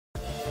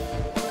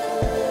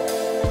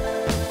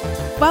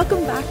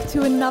Welcome back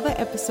to another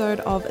episode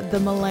of the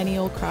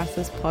Millennial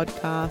Crisis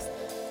Podcast.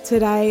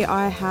 Today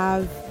I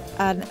have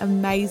an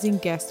amazing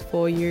guest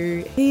for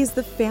you. He is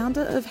the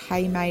founder of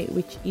Hey Mate,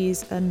 which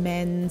is a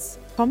men's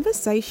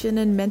conversation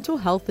and mental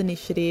health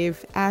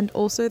initiative, and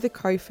also the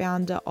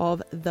co-founder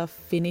of The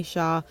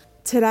Finisher.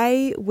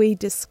 Today we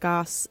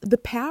discuss the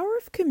power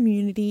of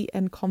community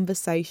and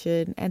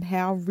conversation and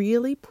how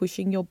really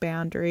pushing your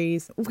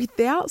boundaries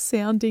without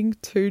sounding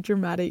too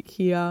dramatic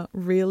here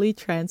really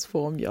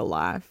transform your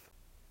life.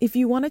 If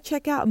you want to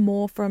check out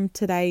more from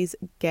today's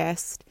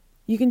guest,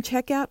 you can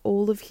check out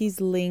all of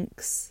his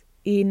links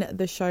in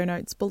the show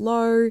notes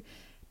below.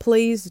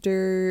 Please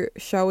do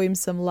show him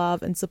some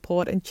love and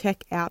support and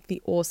check out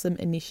the awesome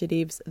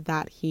initiatives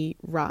that he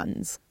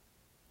runs.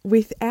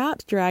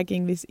 Without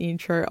dragging this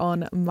intro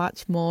on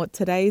much more,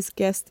 today's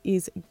guest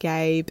is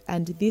Gabe,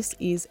 and this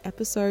is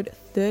episode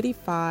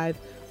 35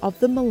 of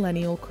the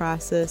Millennial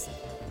Crisis,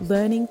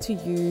 Learning to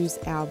Use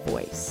Our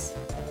Voice.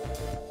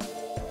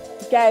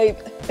 Gabe,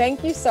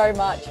 thank you so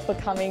much for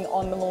coming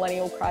on the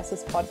Millennial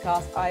Crisis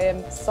Podcast. I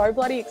am so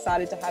bloody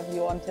excited to have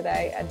you on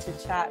today and to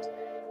chat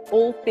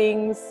all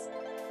things,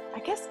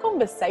 I guess,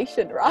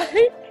 conversation,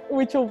 right?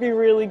 Which will be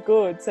really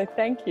good. So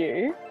thank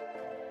you.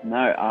 No,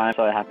 I'm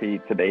so happy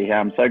to be here.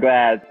 I'm so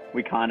glad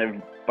we kind of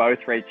both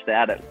reached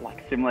out at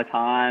like similar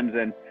times.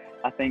 And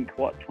I think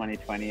what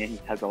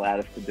 2020 has allowed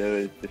us to do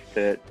is just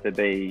to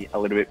be a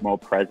little bit more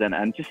present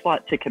and just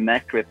like to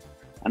connect with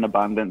an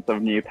abundance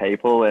of new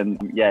people, and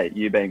yeah,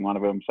 you being one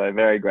of them. So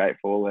very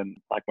grateful. And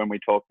like when we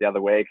talked the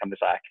other week, I'm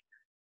just like,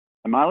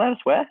 am I allowed to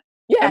swear?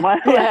 Yeah. Am I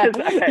allowed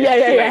to?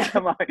 Okay, yeah.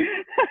 Come on.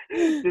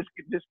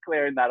 just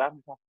clearing that up.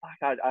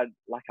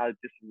 I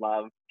just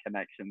love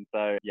connection.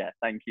 So yeah,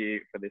 thank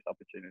you for this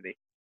opportunity.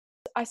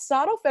 I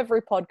start off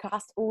every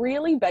podcast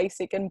really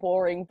basic and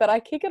boring, but I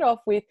kick it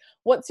off with,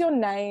 what's your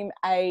name,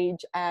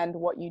 age, and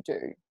what you do?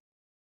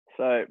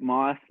 So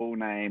my full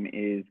name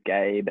is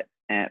Gabe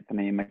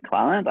Anthony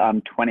McClelland.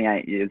 I'm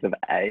 28 years of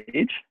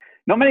age.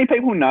 Not many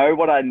people know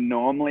what I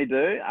normally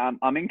do.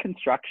 I'm in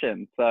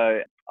construction,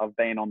 so I've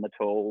been on the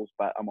tools,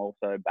 but I'm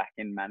also back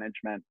in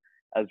management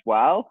as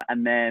well.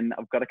 And then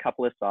I've got a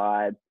couple of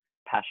side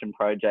passion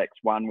projects,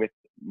 one with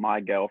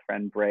my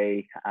girlfriend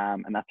Bree,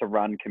 and that's a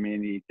run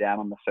community down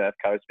on the Surf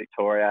Coast,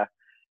 Victoria,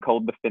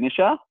 called The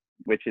Finisher,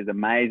 which is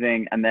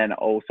amazing. And then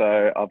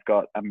also I've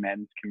got a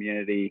men's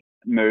community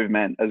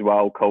movement as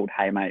well called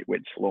Hey Mate,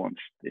 which launched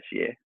this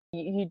year.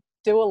 You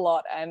do a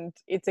lot, and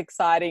it's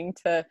exciting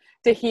to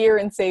hear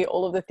and see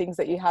all of the things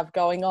that you have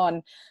going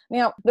on.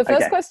 Now, the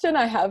first question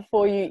I have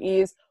for you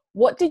is,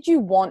 what did you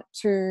want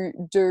to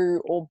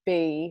do or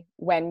be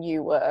when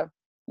you were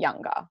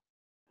younger?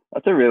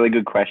 That's a really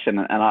good question,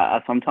 and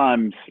I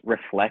sometimes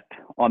reflect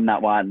on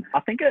that one.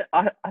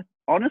 I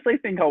honestly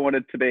think I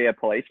wanted to be a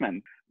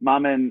policeman.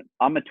 I'm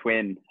a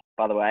twin,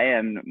 by the way,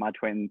 and my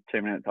twin's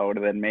 2 minutes older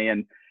than me,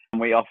 and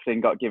we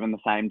often got given the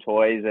same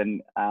toys.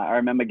 And I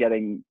remember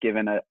getting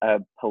given a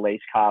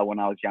police car when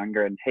I was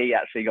younger, and he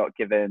actually got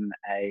given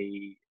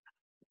a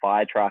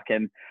fire truck.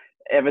 And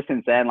ever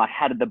since then, like,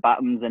 had the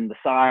buttons and the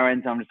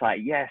sirens, I'm just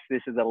like, yes,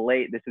 this is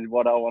elite. This is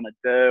what I want to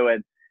do.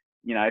 And,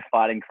 you know,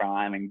 fighting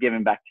crime and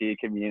giving back to your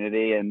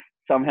community. And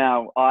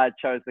somehow I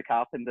chose the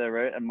carpenter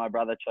route and my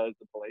brother chose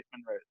the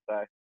policeman route.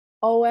 So.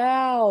 Oh,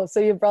 wow. So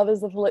your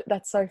brother's the police.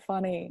 That's so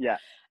funny. Yeah.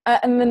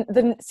 And then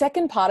the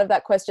second part of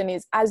that question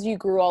is, as you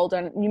grew older,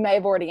 and you may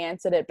have already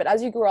answered it, but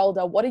as you grew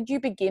older, what did you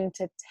begin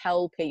to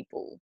tell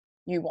people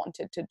you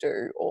wanted to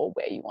do or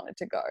where you wanted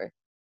to go?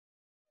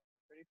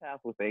 Pretty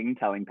powerful thing,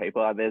 telling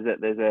people. There's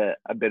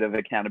a bit of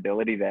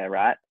accountability there,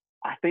 right?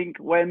 I think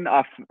when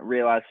I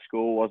realized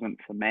school wasn't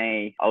for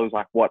me, I was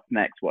like, what's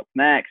next?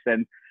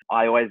 And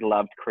I always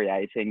loved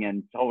creating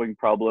and solving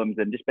problems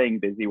and just being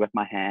busy with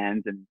my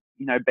hands and,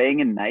 you know,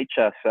 being in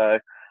nature. So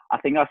I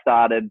think I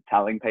started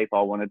telling people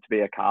I wanted to be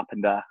a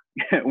carpenter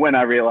when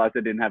I realized I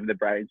didn't have the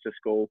brains for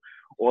school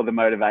or the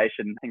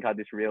motivation. I think I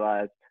just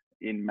realized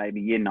in maybe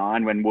year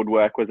 9, when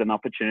woodwork was an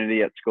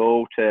opportunity at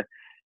school, to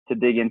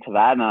dig into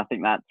that. And I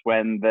think that's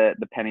when the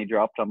penny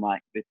dropped. I'm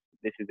like, this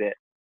is it.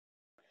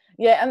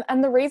 Yeah.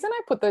 And the reason I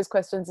put those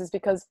questions is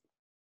because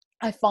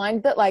I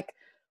find that, like,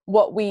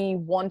 what we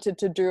wanted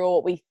to do or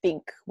what we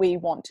think we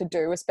want to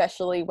do,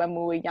 especially when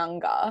we were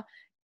younger,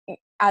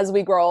 as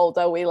we grow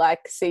older, we like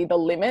see the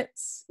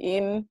limits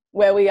in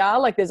where we are.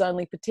 Like, there's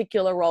only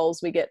particular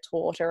roles we get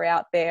taught are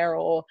out there,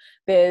 or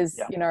there's,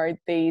 you know,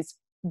 these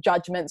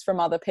judgments from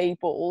other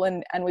people,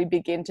 and we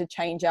begin to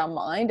change our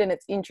mind. And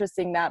it's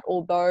interesting that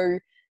although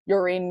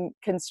you're in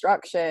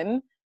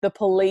construction, the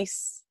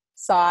police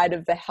side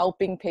of the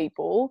helping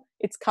people,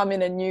 it's come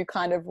in a new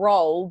kind of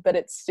role, but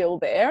it's still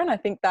there. And I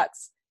think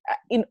that's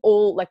in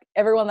all, like,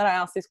 everyone that I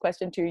ask this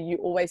question to, you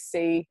always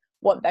see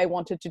what they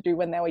wanted to do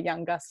when they were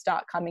younger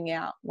start coming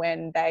out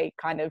when they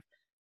kind of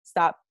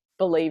start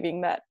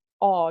believing that,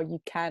 oh, you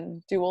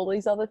can do all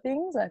these other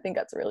things. And I think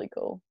that's really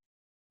cool.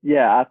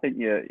 Yeah, I think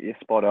you're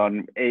spot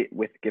on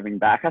with giving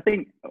back. I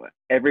think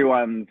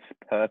everyone's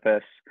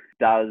purpose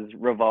does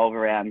revolve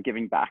around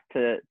giving back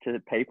to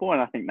people,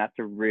 and I think that's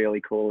a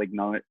really cool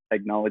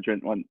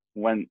acknowledgement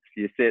once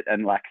you sit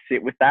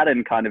with that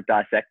and kind of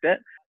dissect it.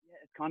 Yeah,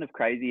 it's kind of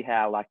crazy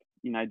how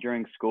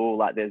during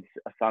school there's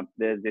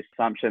this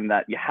assumption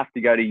that you have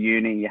to go to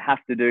uni, you have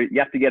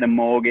to get a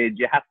mortgage,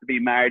 you have to be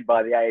married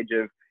by the age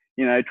of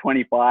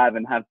 25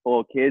 and have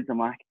 4 kids. I'm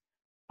like,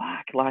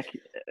 fuck,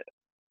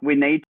 we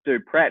need to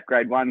do prep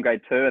grade 1, grade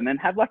 2, and then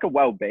have like a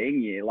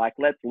well-being year. Like,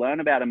 let's learn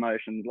about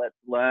emotions. Let's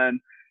learn,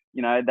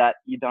 that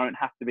you don't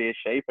have to be a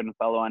sheep and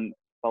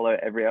follow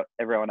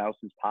everyone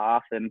else's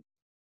path. And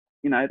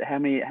how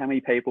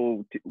many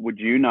people would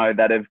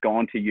that have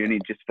gone to uni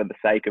just for the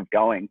sake of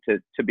going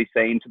to be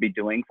seen, to be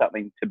doing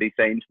something, to be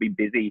seen, to be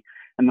busy,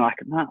 and they're like,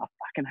 no, I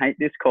fucking hate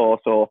this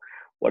course or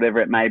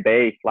whatever it may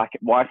be. Like,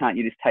 why can't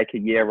you just take a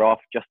year off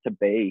just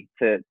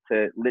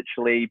to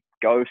literally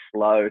go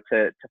slow,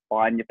 to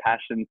find your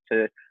passions,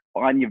 to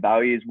find your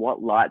values,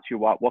 what lights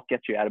you up, what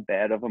gets you out of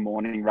bed of a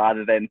morning,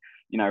 rather than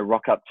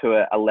rock up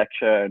to a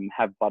lecture and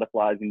have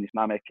butterflies in your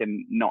stomach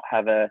and not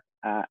have an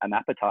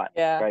appetite.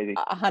 Yeah, Crazy.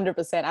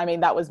 100%. I mean,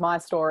 that was my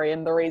story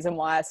and the reason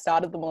why I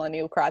started the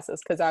millennial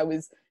crisis, because I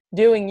was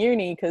doing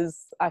uni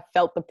because I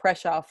felt the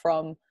pressure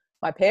from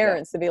my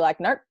parents to be like,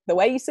 nope, the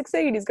way you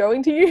succeed is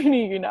going to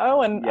uni, and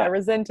I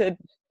resented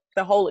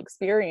the whole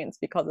experience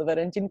because of it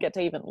and didn't get to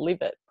even live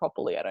it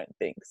properly, I don't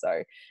think.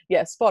 So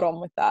yeah, spot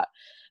on with that.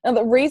 And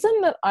the reason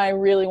that I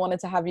really wanted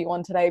to have you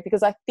on today,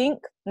 because I think,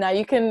 now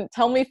you can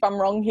tell me if I'm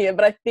wrong here,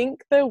 but I think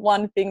the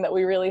one thing that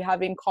we really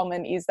have in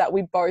common is that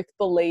we both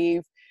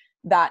believe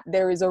that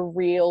there is a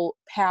real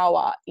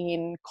power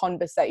in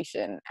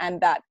conversation, and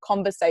that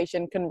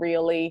conversation can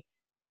really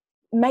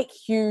make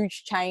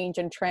huge change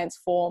and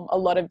transform a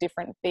lot of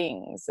different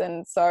things.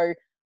 And so,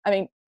 I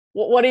mean,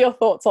 what are your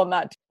thoughts on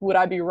that? Would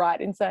I be right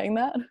in saying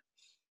that?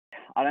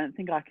 I don't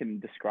think I can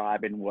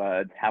describe in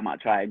words how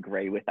much I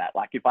agree with that.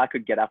 Like, if I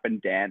could get up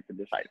and dance and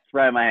just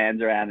throw my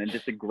hands around and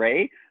just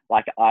agree,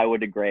 I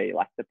would agree.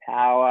 Like, the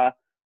power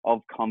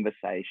of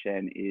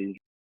conversation is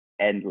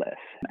endless.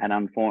 And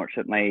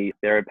unfortunately,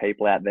 there are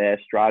people out there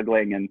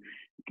struggling and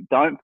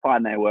don't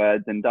find their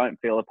words and don't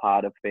feel a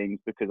part of things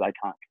because they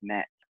can't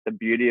connect. The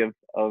beauty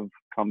of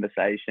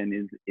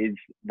conversation is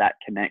that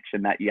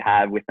connection that you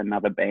have with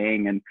another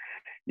being, and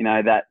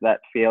that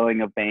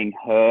feeling of being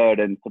heard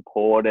and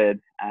supported,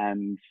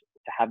 and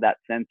to have that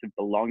sense of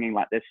belonging.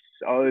 Like, there's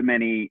so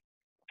many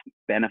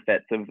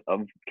benefits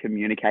of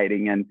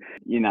communicating, and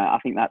I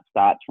think that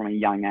starts from a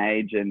young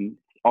age. And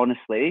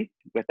honestly,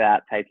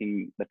 without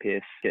taking the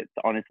piss, it's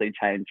honestly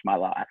changed my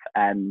life.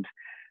 And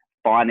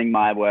finding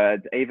my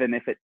words, even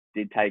if it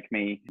did take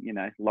me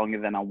longer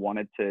than I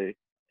wanted to,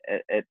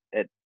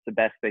 it's the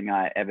best thing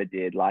I ever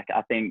did. Like,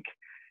 I think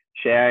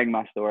sharing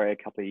my story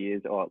a couple of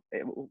years, or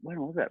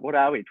when was it? What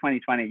are we?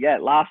 2020? Yeah,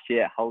 last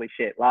year. Holy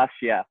shit, last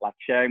year. Like,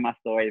 sharing my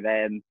story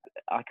then,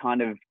 I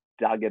kind of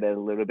dug at it a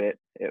little bit.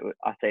 To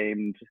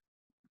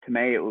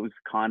me, it was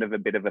kind of a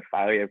bit of a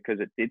failure because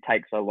it did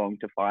take so long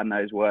to find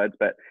those words.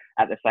 But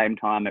at the same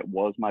time, it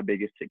was my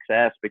biggest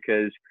success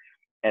because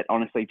it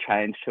honestly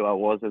changed who I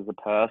was as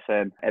a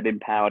person. It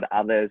empowered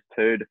others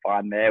too to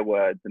find their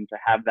words and to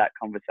have that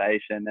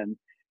conversation. And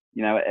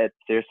it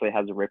seriously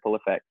has a ripple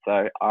effect.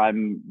 So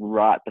I'm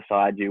right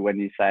beside you when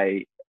you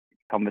say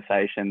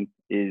conversation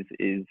is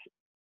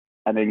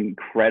an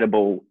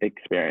incredible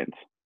experience.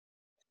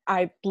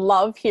 I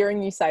love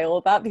hearing you say all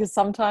of that, because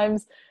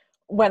sometimes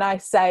when I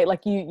say,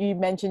 like you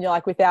mentioned, you're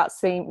like, without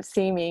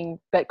seeming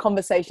that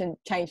conversation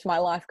changed my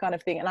life kind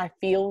of thing. And I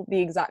feel the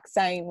exact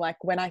same.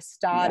 Like, when I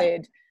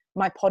started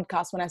my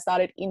podcast, when I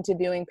started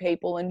interviewing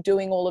people and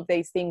doing all of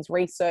these things,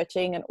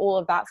 researching and all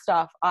of that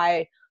stuff,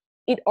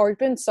 it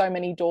opened so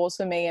many doors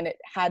for me, and it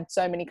had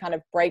so many kind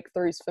of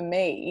breakthroughs for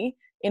me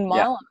in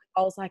my life.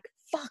 I was like,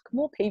 fuck,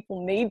 more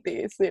people need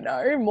this,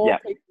 more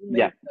people need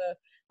to,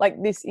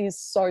 like, this is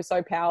so,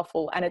 so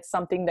powerful, and it's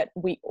something that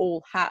we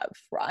all have,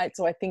 right?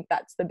 So I think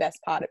that's the best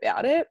part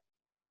about it.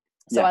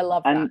 So I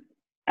love that.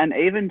 And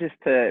even just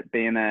to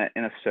be in a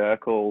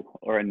circle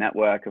or a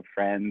network of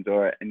friends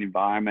or an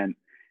environment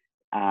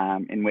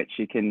in which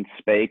you can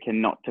speak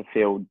and not to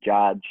feel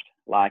judged,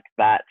 like,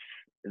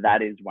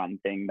 that is one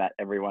thing that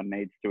everyone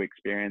needs to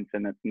experience.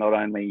 And it's not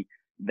only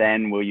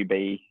then will you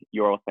be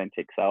your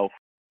authentic self.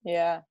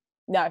 Yeah,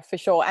 no, for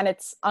sure. And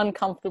it's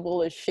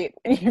uncomfortable as shit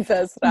when you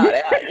first start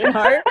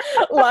out,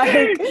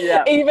 like,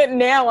 even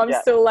now I'm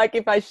still like,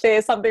 if I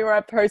share something or I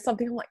post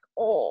something, I'm like,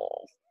 oh,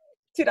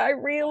 did I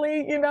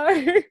really,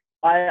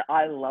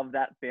 I love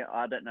that feel.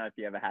 I don't know if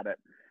you ever had it,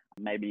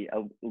 maybe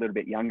a little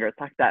bit younger. It's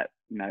like that,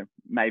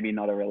 maybe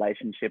not a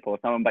relationship or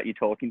someone, but you're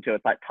talking to,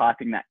 it's like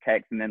typing that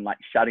text and then like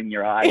shutting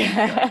your eyes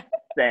and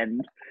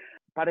send.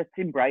 But it's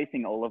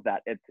embracing all of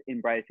that. It's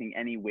embracing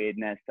any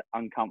weirdness,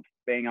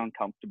 being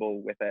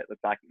uncomfortable with it.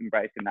 It's like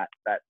embracing that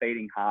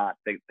beating heart,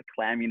 the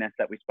clamminess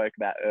that we spoke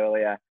about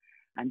earlier,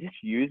 and just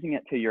using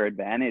it to your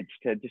advantage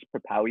to just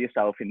propel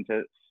yourself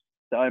into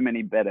so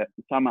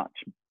much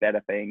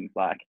better things.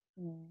 Like,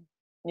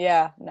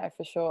 Yeah, no,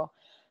 for sure.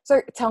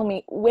 So tell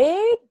me,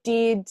 where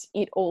did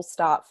it all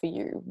start for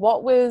you?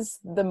 What was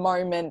the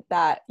moment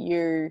that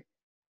you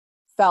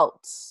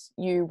felt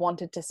you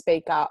wanted to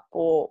speak up,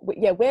 or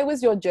yeah, where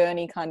was your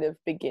journey kind of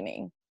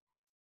beginning?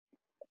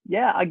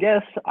 Yeah, I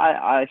guess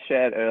I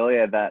shared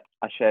earlier that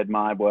I shared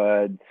my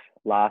words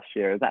last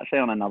year. It was actually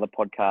on another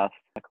podcast,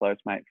 a close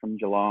mate from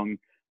Geelong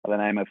by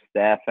the name of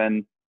Steph.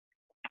 And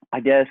I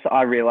guess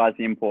I realized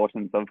the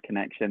importance of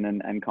connection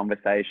and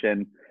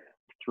conversation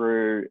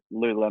through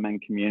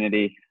Lululemon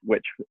community,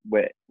 which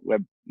we're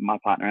my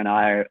partner and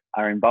I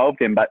are involved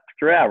in, but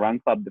through our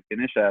run club, the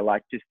finisher,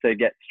 like just to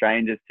get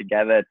strangers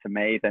together to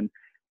meet. And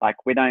like,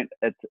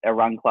 it's a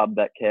run club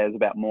that cares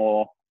about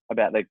more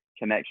about the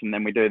connection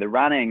than we do the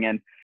running. And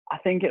I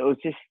think it was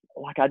just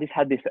like, I just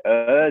had this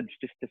urge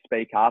just to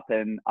speak up.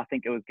 And I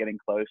think it was getting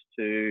close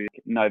to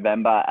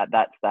November at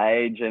that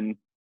stage. And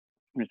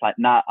I'm just like,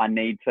 nah, I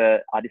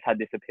just had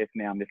this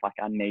epiphany. I'm just like,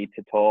 I need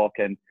to talk.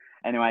 And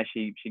anyway,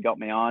 she got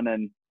me on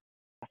and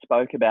I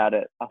spoke about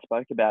it. I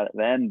spoke about it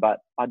then, but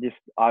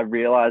I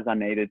realized I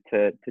needed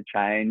to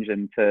change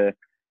and to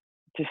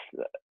just,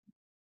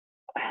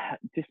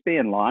 just be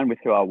in line with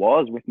who I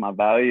was, with my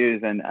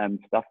values and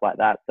stuff like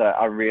that. So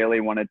I really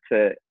wanted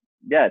to,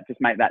 yeah, just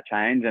make that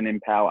change and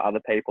empower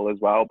other people as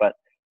well. But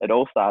it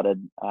all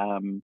started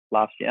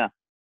last year.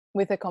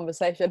 With a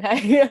conversation,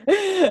 hey?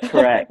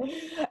 Correct.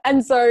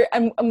 And so,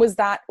 was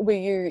that, were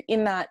you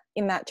in that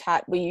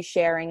chat, were you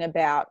sharing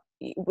about,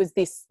 was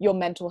this your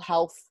mental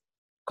health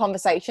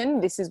conversation?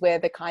 This is where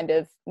the kind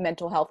of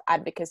mental health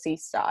advocacy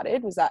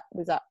started. Is that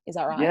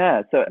right?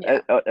 Yeah. So Yeah.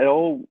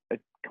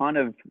 it kind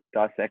of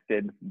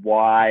dissected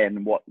why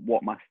and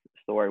what my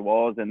story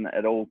was. And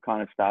it all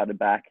kind of started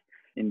back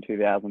in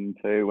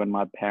 2002 when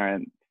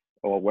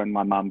when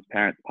my mum's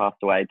parents passed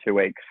away 2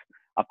 weeks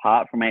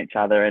apart from each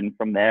other. And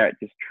from there, it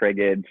just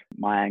triggered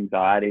my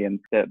anxiety, and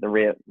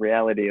the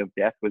reality of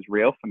death was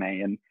real for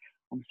me. And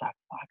I'm just like,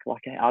 fuck,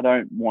 like, I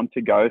don't want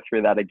to go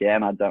through that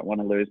again. I don't want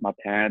to lose my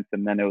parents.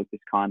 And then it was this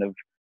kind of,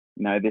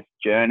 this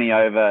journey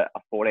over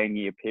a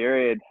 14-year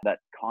period that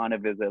kind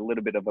of is a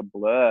little bit of a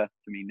blur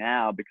to me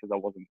now because I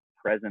wasn't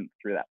present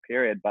through that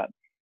period. But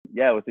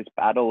yeah, it was this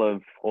battle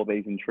of all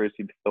these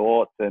intrusive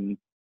thoughts and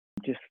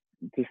just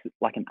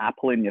like an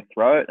apple in your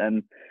throat.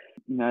 And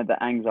the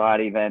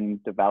anxiety then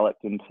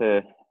developed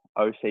into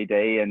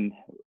OCD, and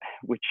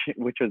which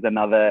was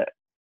another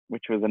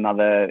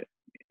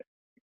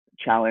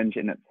challenge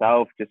in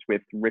itself, just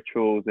with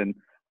rituals and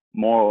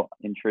more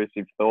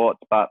intrusive thoughts.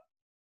 But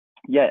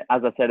yeah,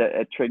 as I said,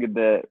 it triggered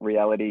the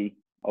reality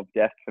of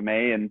death for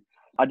me, and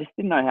I just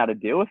didn't know how to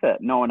deal with it.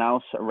 No one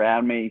else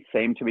around me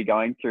seemed to be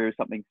going through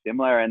something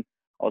similar, and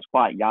I was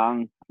quite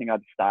young. I think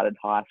I'd started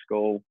high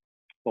school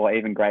or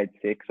even grade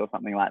 6 or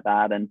something like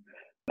that, and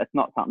it's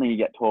not something you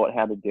get taught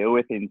how to deal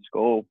with in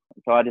school.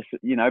 So I just,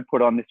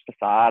 put on this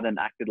facade and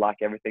acted like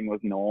everything was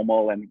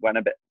normal, and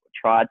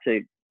tried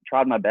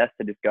my best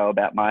to just go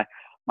about my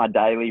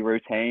daily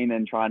routine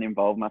and try and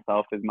involve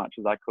myself as much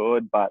as I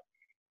could. But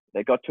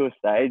it got to a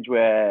stage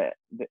where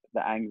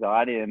the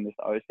anxiety and this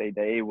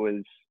OCD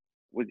was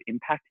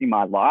impacting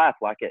my life.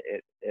 Like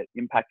it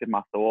impacted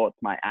my thoughts,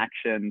 my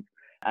actions,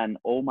 and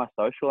all my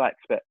social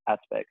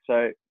aspects.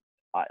 So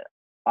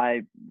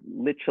I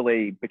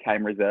literally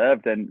became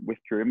reserved and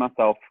withdrew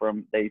myself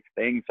from these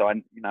things. So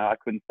I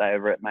couldn't stay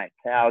over at mates'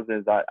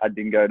 houses. I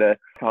didn't go to.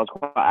 I was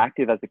quite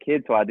active as a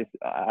kid, so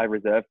I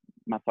reserved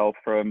myself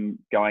from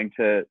going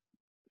to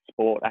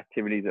sport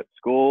activities at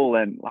school.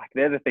 And like,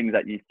 they're the things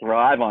that you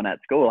thrive on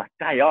at school. Like,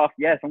 day off,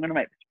 yes, I'm going to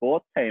make the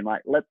sports team.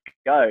 Like, let's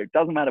go. It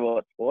doesn't matter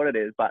what sport it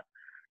is, but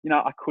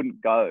I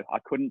couldn't go. I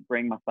couldn't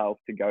bring myself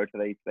to go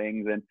to these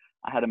things. And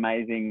I had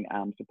amazing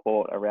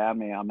support around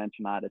me. I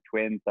mentioned I had a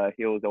twin, so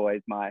he was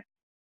always my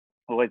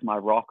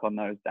rock on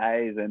those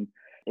days. And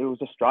it was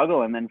a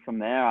struggle. And then from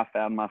there, I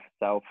found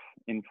myself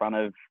in front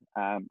of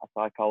a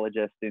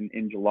psychologist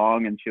in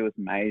Geelong, and she was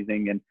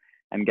amazing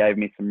and gave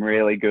me some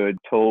really good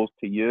tools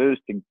to use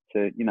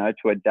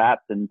to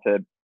adapt and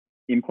to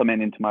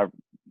implement into my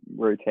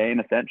routine,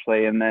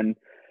 essentially. And then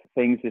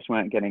things just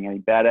weren't getting any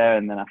better.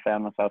 And then I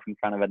found myself in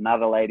front of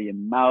another lady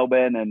in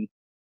Melbourne, and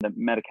the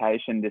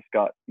medication just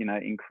got,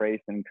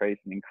 increased and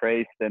increased and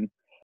increased. And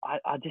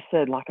I just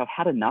said, like, I've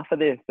had enough of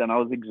this, and I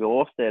was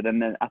exhausted.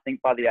 And then I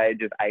think by the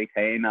age of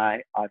 18,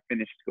 I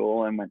finished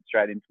school and went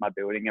straight into my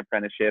building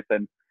apprenticeship.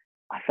 And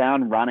I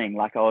found running,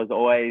 like, I was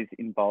always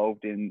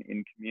involved in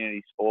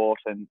community sport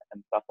and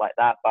stuff like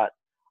that, but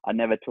I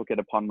never took it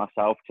upon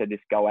myself to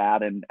just go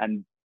out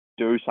and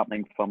do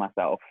something for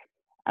myself.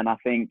 And I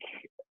think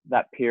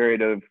that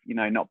period of,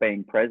 not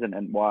being present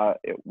and why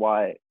it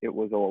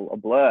was all a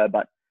blur.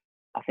 But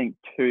I think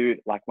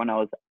like when I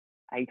was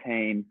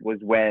 18 was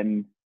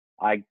when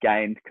I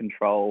gained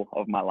control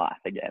of my life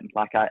again.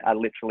 Like I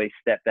literally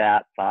stepped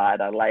outside,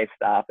 I laced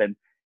up, and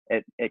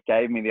it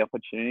gave me the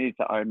opportunity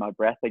to own my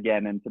breath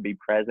again and to be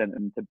present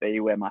and to be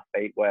where my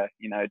feet were,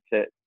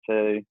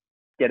 to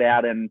get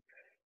out and,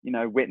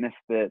 witness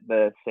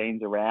the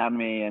scenes around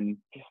me and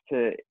just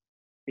to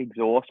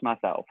exhaust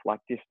myself. Like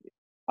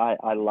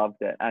I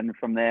loved it. And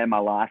from there, my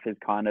life has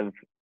kind of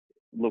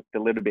looked a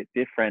little bit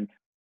different.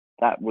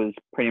 That was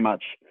pretty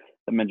much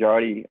the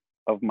majority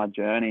of my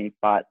journey.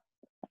 But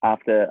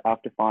after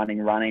finding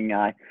running,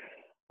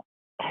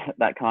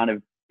 that kind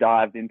of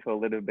dived into a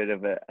little bit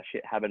of a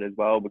shit habit as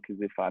well, because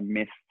if I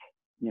missed,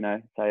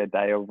 say a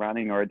day of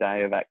running or a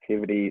day of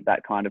activity,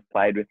 that kind of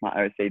played with my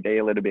OCD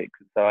a little bit.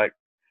 So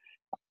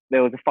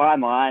there was a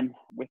fine line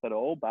with it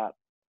all, but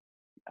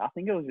I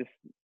think it was just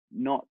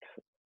not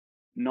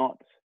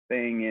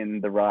being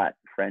in the right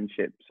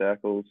friendship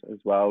circles as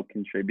well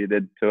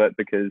contributed to it,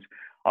 because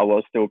I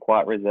was still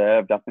quite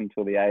reserved up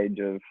until the age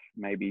of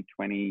maybe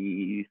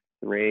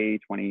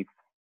 23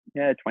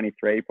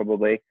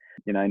 probably.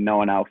 No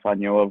one else I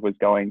knew of was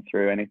going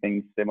through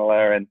anything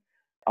similar, and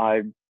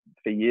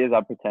for years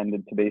I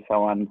pretended to be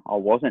someone I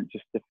wasn't,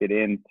 just to fit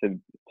in, to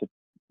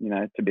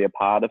be a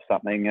part of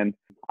something. And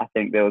I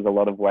think there was a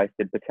lot of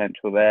wasted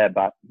potential there,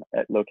 but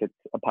it's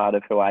a part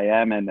of who I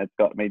am, and it's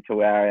got me to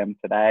where I am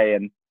today.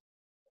 And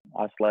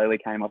I slowly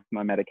came off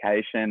my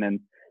medication and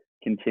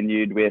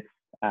continued with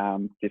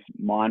just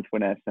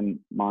mindfulness. And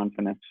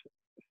mindfulness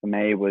for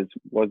me was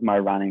my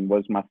running,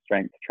 was my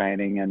strength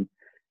training,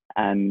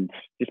 and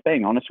just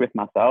being honest with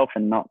myself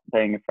and not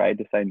being afraid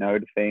to say no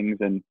to things,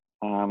 and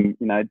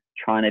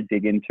trying to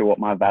dig into what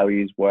my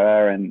values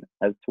were and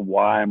as to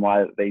why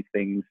these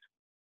things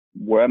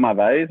were my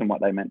values and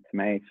what they meant to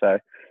me. So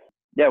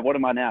yeah, what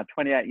am I now?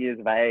 28 years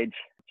of age,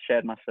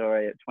 shared my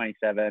story at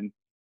 27,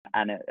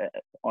 and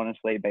it's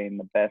honestly been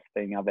the best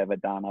thing I've ever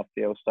done. I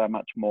feel so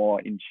much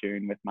more in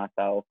tune with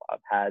myself.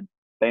 I've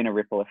been a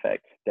ripple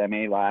effect,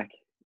 Demi, like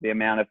the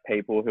amount of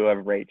people who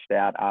have reached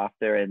out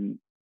after and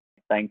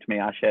thanked me.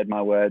 I shared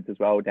my words as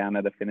well down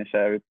at the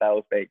finisher with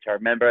Bells Beach. I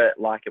remember it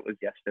like it was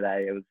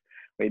yesterday.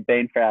 We'd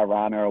been for our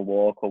run or a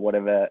walk or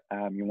whatever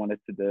you wanted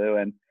to do,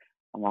 and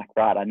I'm like,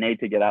 right, I need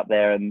to get up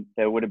there. And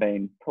there would have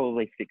been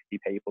probably 60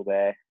 people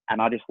there,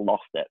 and I just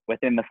lost it.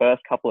 Within the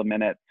first couple of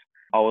minutes,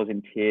 I was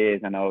in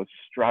tears and I was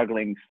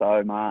struggling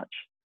so much.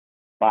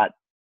 But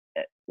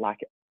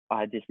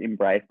I just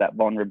embraced that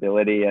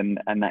vulnerability and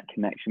that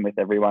connection with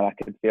everyone. I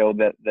could feel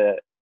that the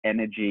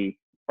energy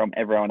from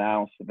everyone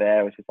else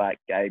there was just like,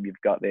 Gabe, you've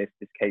got this,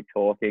 just keep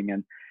talking.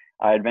 And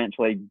I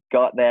eventually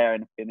got there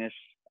and finished,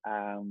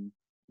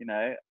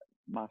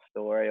 my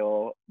story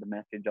or the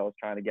message I was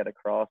trying to get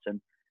across. And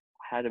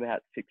I had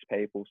about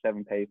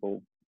 7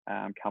 people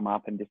come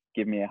up and just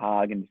give me a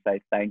hug and just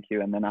say thank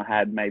you. And then I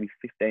had maybe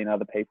 15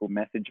 other people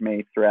message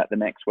me throughout the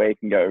next week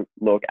and go,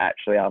 look,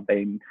 actually, I've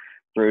been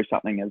through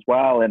something as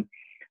well. And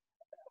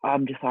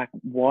I'm just like,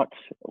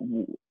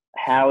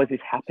 how is this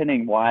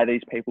happening? Why are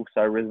these people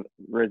so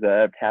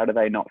reserved? How do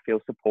they not feel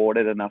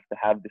supported enough to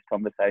have this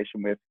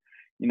conversation with,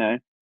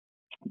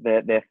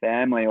 their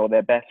family or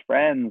their best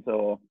friends?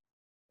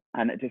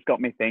 And it just got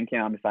me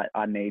thinking. I'm just like,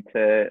 I need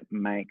to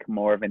make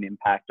more of an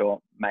impact or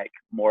make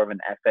more of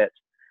an effort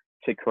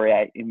to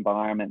create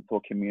environments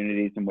or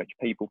communities in which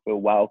people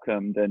feel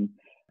welcomed and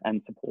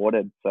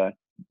supported. So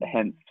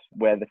hence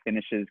where the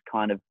finish has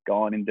kind of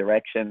gone in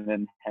direction,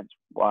 and hence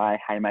why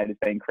Haymate has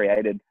been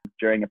created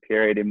during a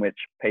period in which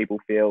people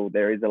feel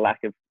there is a lack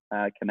of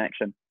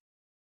connection.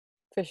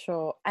 For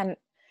sure. And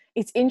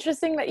it's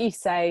interesting that you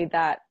say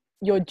that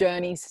your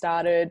journey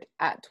started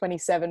at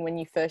 27 when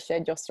you first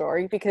shared your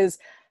story, because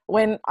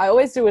when I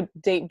always do a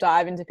deep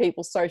dive into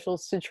people's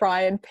socials to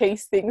try and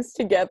piece things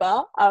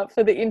together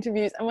for the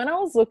interviews. And when I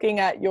was looking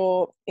at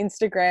your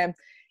Instagram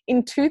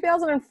in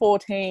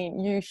 2014,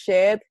 you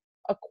shared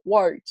a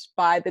quote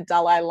by the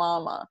Dalai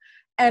Lama.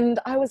 And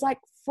I was like,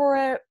 for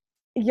a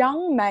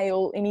young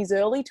male in his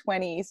early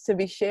 20s to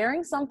be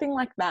sharing something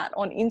like that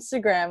on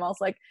Instagram, I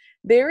was like,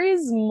 there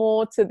is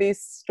more to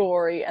this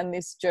story and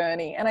this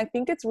journey. And I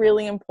think it's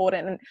really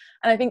important. And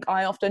I think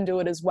I often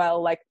do it as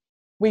well. Like,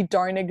 we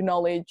don't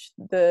acknowledge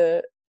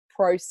the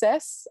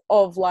process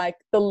of like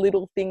the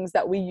little things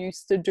that we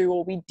used to do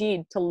or we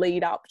did to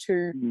lead up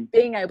to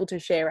being able to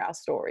share our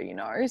story,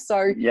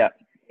 So yeah,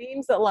 it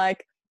seems that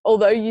like,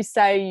 although you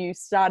say you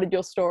started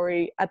your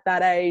story at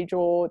that age,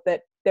 or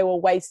that there were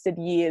wasted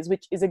years,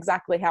 which is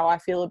exactly how I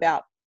feel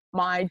about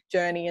my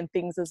journey and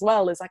things as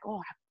well, is like, oh,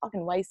 I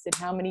fucking wasted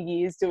how many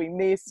years doing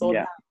this or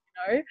that,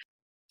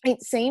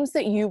 It seems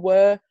that you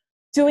were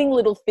doing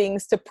little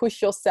things to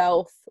push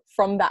yourself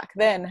from back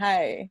then.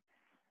 Hey,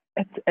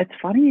 it's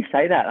funny you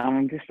say that.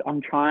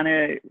 I'm trying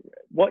to.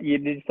 What year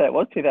did you say it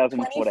was?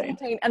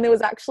 2014. And there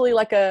was actually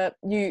like as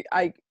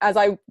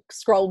I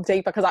scroll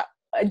deeper, because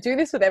I do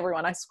this with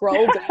everyone. I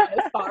scroll down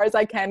as far as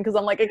I can, because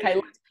I'm like, okay,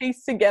 let's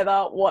piece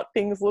together what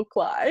things look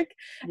like.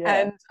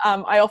 Yeah. And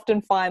I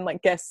often find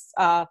like guests,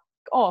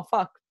 oh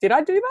fuck, did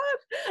I do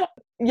that?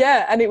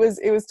 Yeah, and it was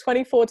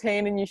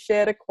 2014, and you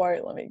shared a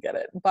quote. Let me get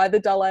it, by the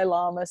Dalai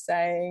Lama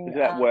saying, "Is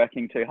that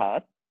working too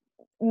hard?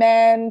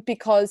 Man,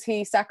 because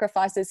he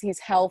sacrifices his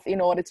health in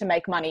order to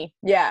make money."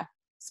 Yeah,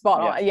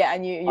 spot on. Yeah,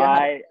 and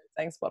you're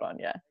saying spot on.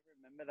 Yeah, I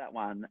remember that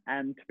one.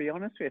 And to be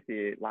honest with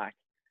you, like,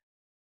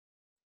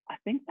 I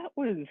think that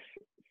was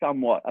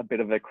somewhat a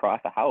bit of a cry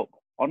for help,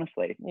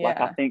 honestly. Yeah.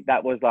 Like, I think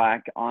that was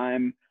like,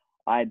 I'm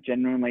I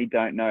genuinely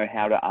don't know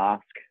how to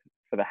ask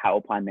for the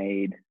help I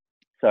need.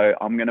 So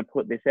I'm going to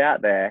put this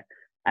out there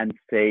and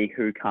see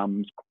who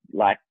comes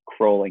like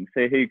crawling,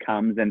 see who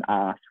comes and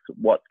asks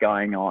what's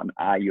going on.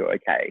 Are you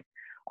okay?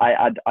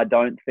 I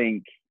don't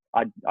think,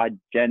 I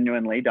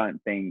genuinely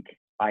don't think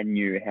I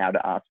knew how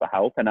to ask for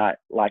help. And I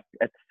like,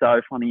 it's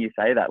so funny you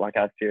say that. Like,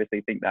 I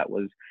seriously think that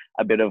was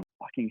a bit of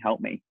fucking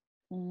help me.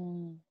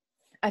 Mm.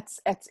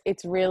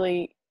 It's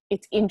really,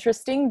 it's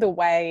interesting the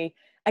way,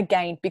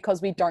 again,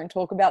 because we don't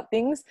talk about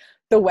things,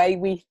 the way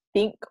we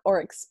think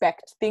or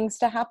expect things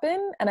to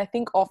happen. And I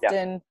think Yeah,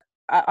 often,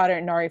 I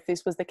don't know if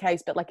this was the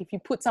case, but like if you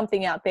put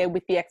something out there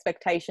with the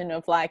expectation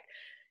of like,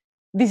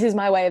 this is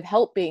my way of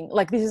helping,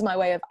 like this is my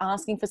way of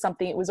asking for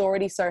something, it was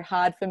already so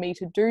hard for me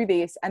to do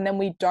this, and then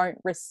we don't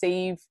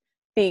receive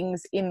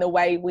things in the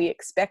way we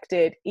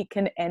expected, it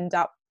can end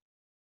up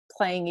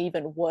playing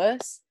even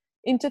worse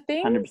into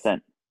things.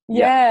 100%. Yeah,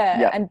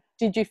 Yeah. yeah. And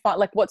did you find,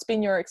 like, what's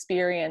been your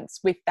experience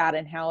with that,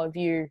 and how have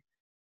you,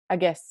 I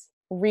guess,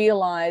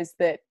 realized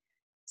that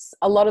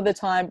a lot of the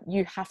time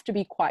you have to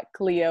be quite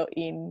clear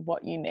in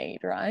what you need,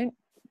 right?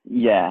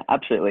 Yeah,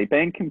 absolutely.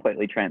 Being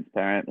completely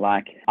transparent.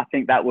 Like, I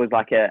think that was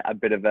like a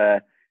bit of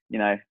a, you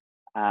know,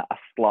 a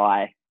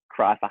sly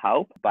cry for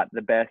help. But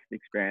the best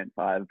experience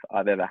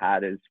I've ever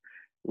had is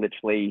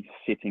literally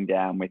sitting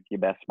down with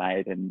your best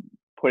mate and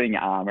putting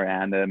your arm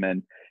around them,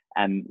 and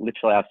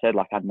literally I've said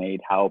like, I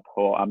need help,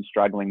 or I'm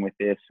struggling with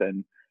this.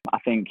 And I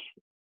think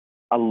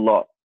a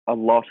lot a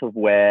lot of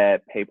where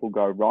people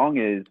go wrong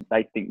is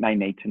they think they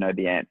need to know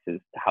the answers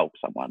to help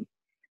someone.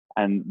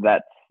 And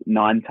that's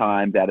 9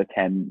 times out of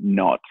 10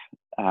 not,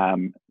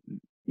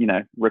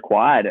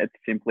 required. It's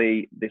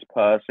simply this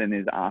person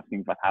is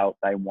asking for help.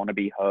 They want to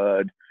be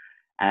heard.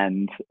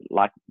 And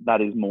like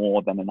that is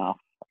more than enough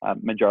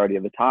majority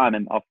of the time.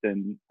 And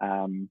often,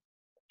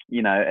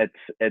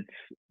 it's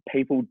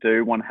people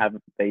do want to have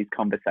these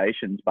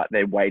conversations, but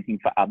they're waiting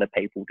for other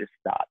people to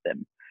start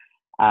them.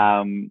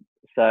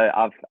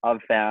 So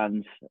I've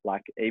found,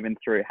 like, even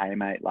through Hey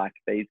Mate, like,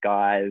 these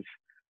guys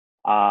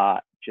are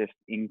just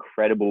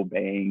incredible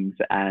beings,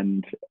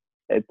 and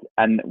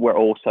we're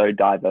all so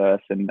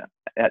diverse and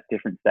at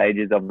different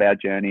stages of our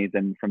journeys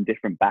and from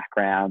different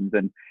backgrounds,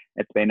 and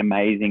it's been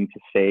amazing to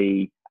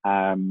see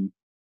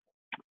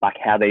like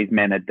how these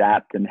men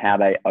adapt and how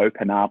they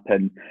open up,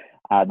 and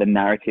the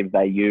narrative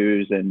they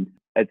use. And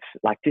it's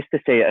like just to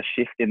see a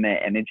shift in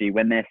their energy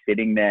when they're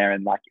sitting there,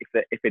 and like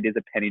if it is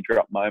a penny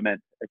drop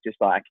moment, it's just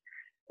like,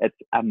 it's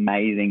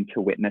amazing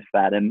to witness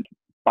that. And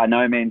by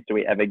no means do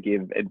we ever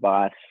give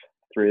advice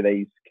through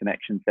these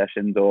connection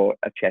sessions or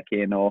a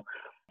check-in or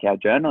our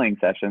journaling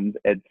sessions.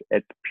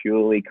 It's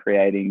purely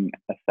creating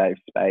a safe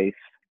space,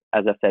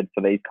 as I said,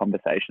 for these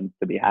conversations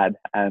to be had.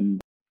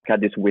 And I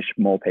just wish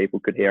more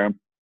people could hear them.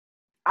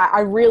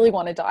 I really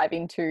want to dive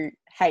into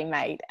Hey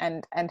Mate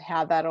and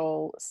how that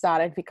all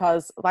started,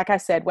 because like I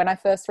said, when I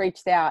first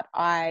reached out,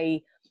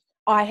 I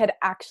had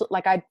actually,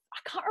 like, I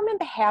can't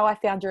remember how I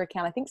found your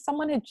account. I think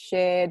someone had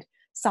shared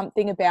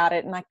something about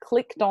it and I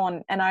clicked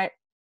on, and I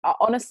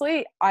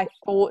honestly, I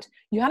thought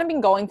you hadn't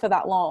been going for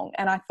that long.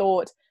 And I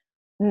thought,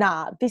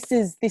 nah, this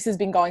has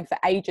been going for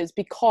ages,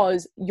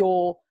 because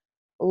your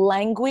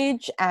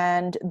language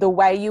and the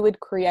way you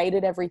had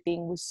created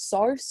everything was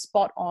so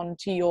spot on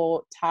to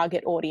your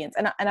target audience.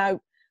 And I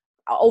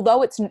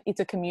although it's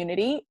a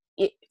community,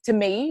 to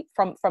me,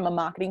 from a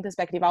marketing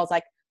perspective, I was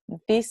like,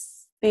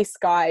 this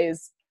guy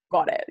is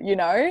got it,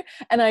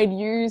 and I'd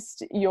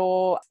used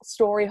your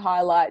story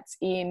highlights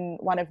in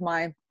one of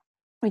my,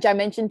 which I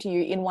mentioned to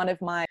you, in one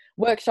of my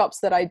workshops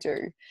that I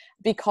do,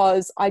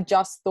 because I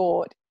just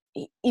thought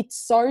it's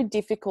so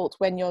difficult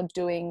when you're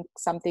doing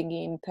something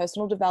in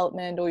personal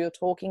development, or you're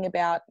talking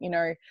about,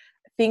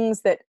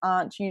 things that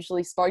aren't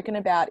usually spoken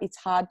about. It's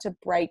hard to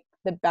break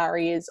the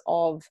barriers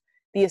of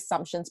the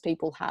assumptions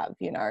people have,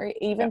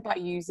 even by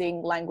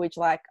using language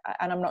like,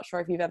 and I'm not sure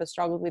if you've ever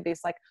struggled with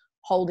this, like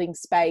holding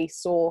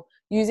space or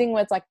using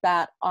words like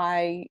that.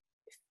 I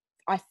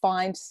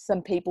find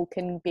some people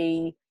can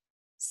be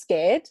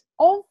scared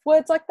of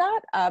words like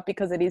that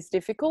because it is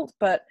difficult.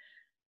 But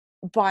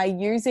by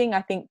using,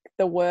 I think,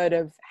 the word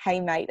of Hey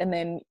Mate, and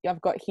then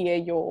I've got here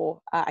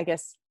your, I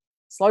guess,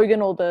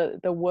 slogan, or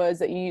the words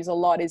that you use a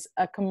lot, is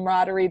a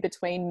camaraderie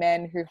between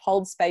men who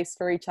hold space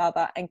for each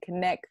other and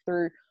connect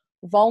through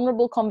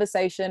vulnerable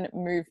conversation,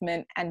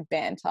 movement, and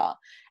banter.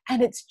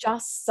 And it's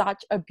just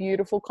such a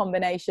beautiful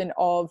combination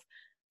of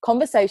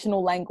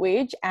conversational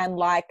language and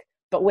like,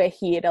 but we're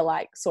here to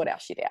like sort our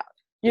shit out,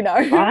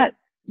 Right.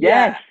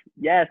 Yeah.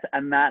 Yes.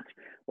 And that's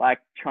like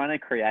trying to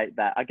create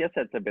that. I guess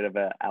that's a bit of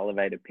an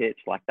elevator pitch,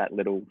 like that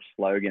little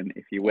slogan,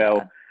 if you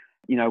will.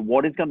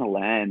 What is going to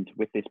land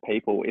with this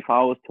people? If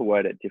I was to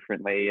word it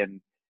differently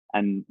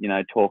and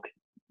talk,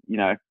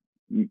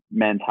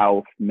 men's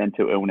health,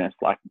 mental illness,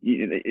 like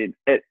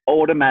it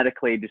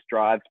automatically just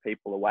drives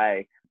people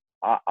away,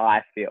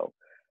 I feel.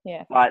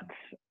 Yeah. But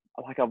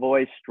like, I've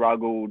always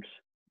struggled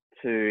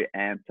to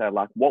answer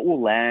like what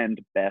will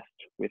land best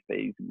with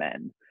these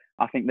men.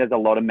 I think there's a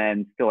lot of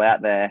men still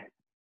out there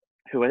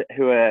who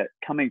are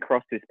coming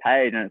across this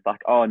page, and it's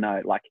like, oh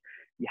no, like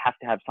you have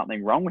to have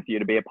something wrong with you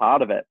to be a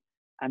part of it.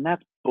 And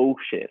that's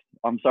bullshit.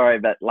 I'm sorry,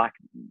 but like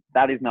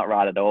that is not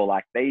right at all.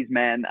 Like these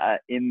men are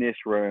in this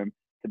room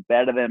to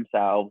better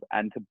themselves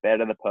and to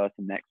better the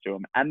person next to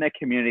them and their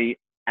community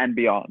and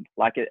beyond.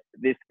 Like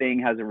this thing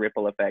has a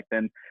ripple effect.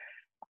 And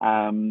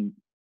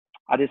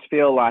I just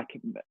feel like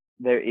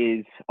there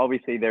is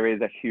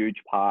a huge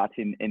part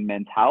in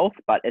men's health,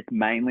 but it's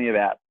mainly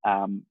about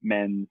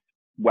men's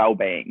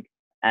well-being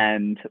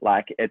and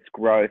like its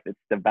growth, its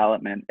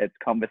development, its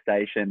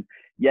conversation.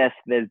 Yes,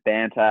 there's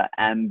banter,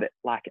 and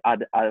like I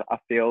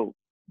feel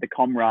the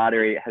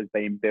camaraderie has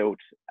been built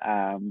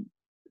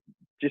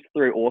just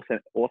through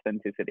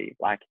authenticity.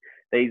 Like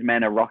these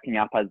men are rocking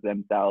up as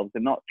themselves.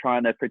 They're not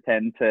trying to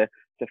pretend to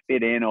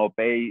fit in or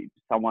be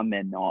someone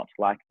they're not.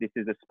 Like this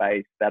is a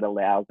space that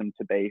allows them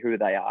to be who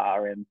they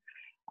are. And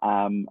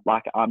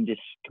like I'm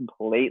just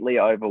completely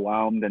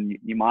overwhelmed, and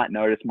you might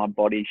notice my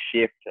body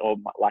shift or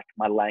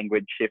my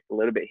language shift a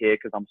little bit here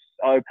because I'm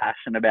so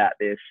passionate about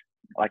this.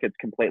 Like it's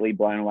completely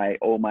blown away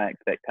all my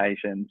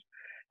expectations.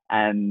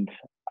 And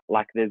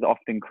like there's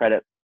often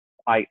credit,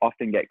 I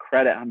often get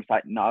credit. I'm just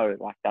like, no,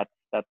 like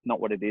that's not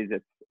what it is.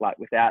 It's like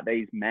without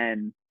these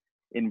men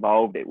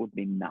involved, it would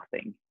be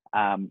nothing.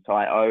 So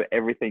I owe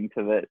everything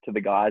to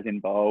the guys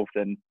involved.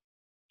 And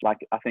like,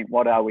 I think,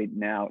 what are we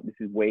now? This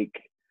is week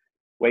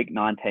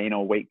 19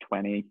 or week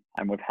 20.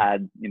 And we've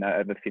had,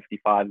 over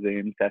 55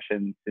 Zoom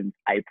sessions since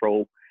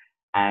April.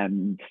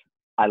 And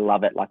I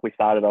love it. Like we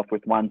started off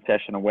with one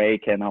session a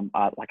week, and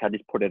I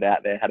just put it out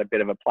there, had a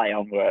bit of a play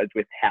on words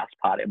with house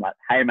party. I'm like,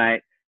 hey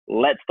mate,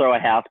 let's throw a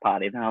house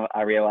party. And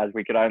I realized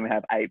we could only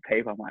have 8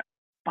 people. I'm like,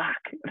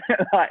 fuck,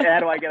 like, how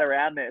do I get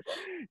around this?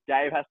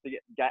 Gabe has to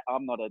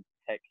I'm not a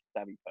tech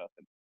savvy person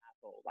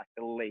at all, like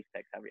the least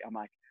tech savvy. I'm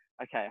like,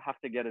 okay, I have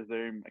to get a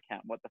Zoom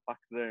account. What the fuck's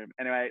Zoom?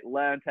 Anyway,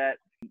 learned it,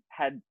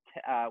 had,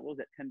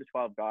 10 to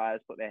 12 guys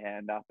put their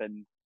hand up,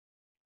 and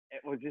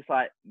it was just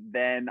like,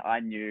 then I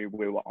knew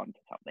we were onto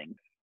something.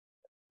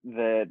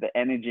 The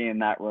energy in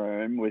that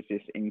room was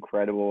just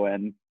incredible.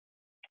 And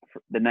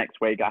the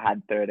next week I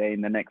had 13,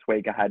 the next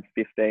week I had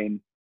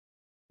 15.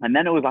 And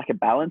then it was like a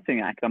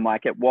balancing act. I'm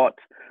like, what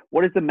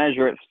is the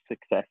measure of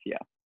success here?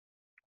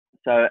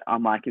 So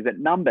I'm like, is it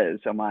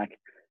numbers? I'm like,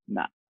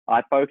 nah.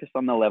 I focused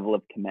on the level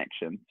of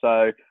connection.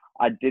 So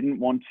I didn't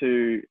want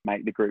to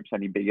make the groups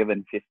any bigger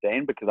than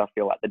 15 because I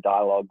feel like the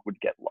dialogue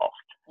would get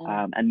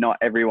lost. And not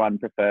everyone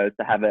prefers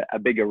to have a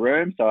bigger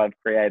room. So I've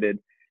created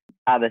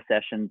other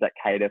sessions that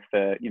cater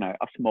for,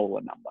 a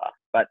smaller number.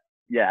 But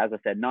yeah, as I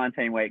said,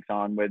 19 weeks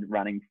on, we're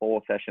running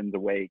 4 sessions a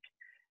week.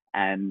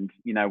 And,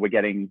 we're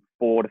getting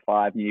 4 to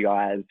 5 new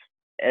guys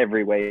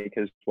every week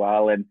as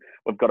well. And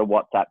we've got a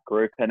WhatsApp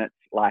group, and it's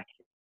like,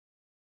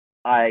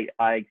 I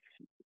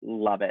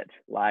love it.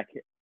 Like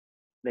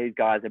these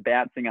guys are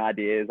bouncing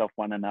ideas off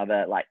one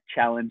another, like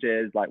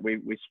challenges. Like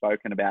we've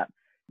spoken about,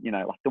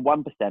 like the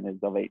 1%ers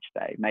of each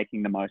day,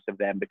 making the most of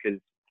them, because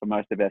for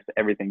most of us,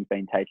 everything's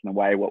been taken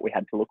away, what we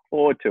had to look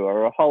forward to,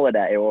 or a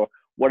holiday or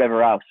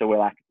whatever else. So we're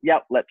like,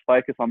 yep, let's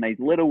focus on these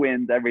little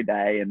wins every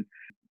day. And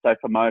so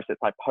for most,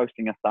 it's like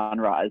posting a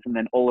sunrise, and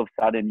then all of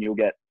a sudden you'll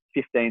get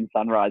 15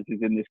 sunrises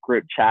in this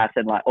group chat,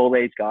 and like all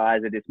these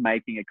guys are just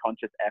making a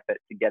conscious effort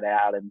to get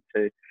out and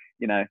to,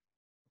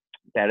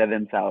 better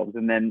themselves.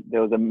 And then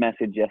there was a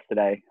message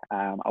yesterday,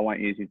 I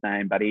won't use his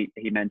name, but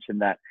he mentioned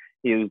that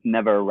he was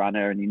never a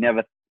runner, and he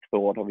never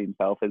thought of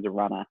himself as a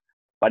runner,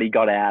 but he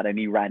got out and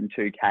he ran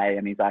 2K,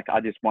 and he's like, I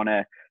just want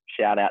to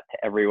shout out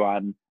to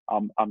everyone.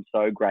 I'm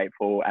so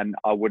grateful, and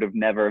I would have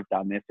never have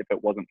done this if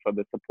it wasn't for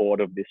the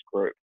support of this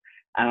group.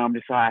 And I'm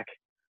just like,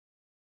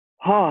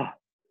 oh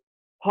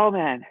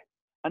man,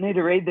 I need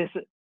to read this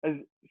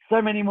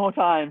so many more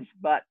times.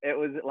 But it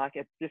was like,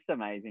 it's just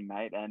amazing,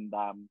 mate. And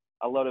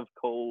a lot of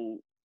cool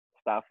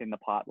stuff in the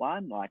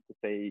pipeline, like to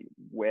see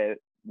where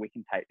we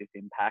can take this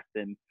impact.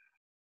 And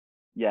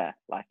yeah,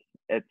 like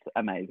it's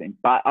amazing.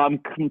 But I'm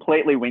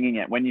completely winging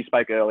it. When you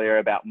spoke earlier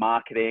about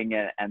marketing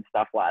and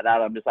stuff like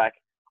that, I'm just like,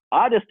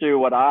 I just do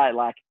what I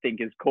like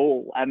think is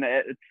cool, and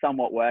it's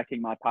somewhat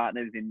working. My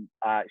partner's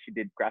she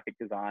did graphic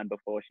design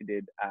before she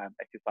did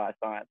exercise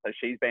science, so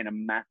she's been a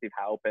massive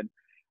help, and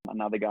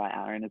another guy,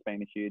 Aaron, has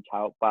been a huge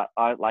help. But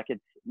I like,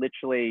 it's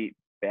literally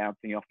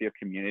bouncing off your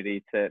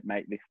community to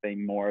make this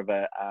thing more of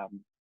a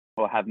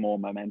or have more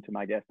momentum,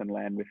 I guess, and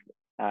land with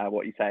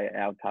what you say,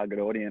 our target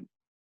audience.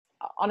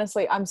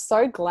 Honestly, I'm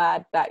so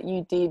glad that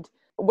you did.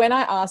 When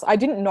I asked, I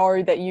didn't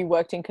know that you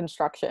worked in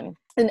construction,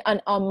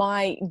 and on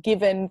my,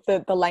 given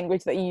the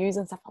language that you use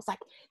and stuff, I was like,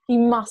 he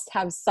must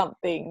have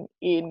something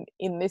in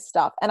this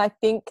stuff. And I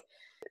think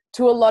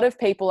to a lot of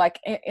people, like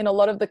in a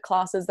lot of the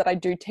classes that I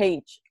do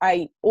teach,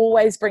 I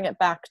always bring it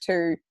back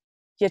to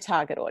your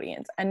target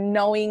audience and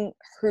knowing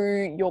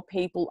who your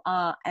people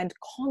are, and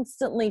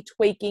constantly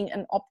tweaking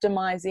and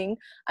optimizing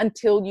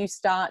until you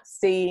start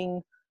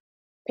seeing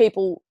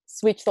people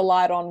switch the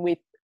light on with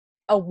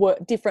a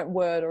different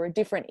word or a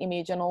different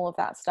image and all of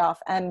that stuff.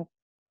 And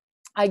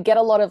I get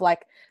a lot of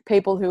like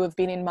people who have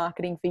been in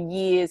marketing for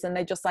years and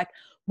they're just like,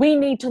 we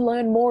need to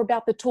learn more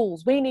about the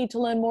tools. We need to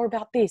learn more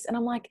about this. And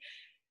I'm like,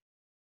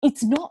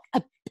 it's not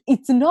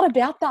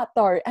about that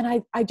though.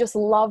 And I just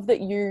love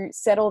that you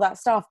said all that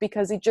stuff,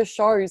 because it just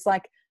shows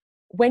like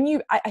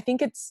when I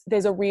think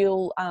there's a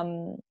real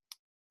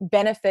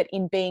benefit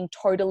in being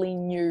totally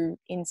new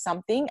in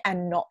something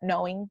and not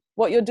knowing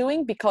what you're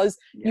doing, because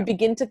you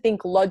begin to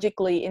think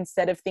logically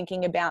instead of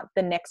thinking about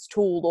the next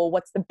tool or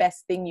what's the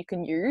best thing you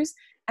can use.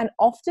 And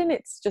often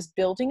it's just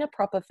building a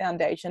proper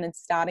foundation and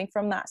starting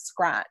from that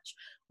scratch,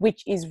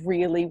 which is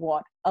really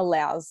what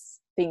allows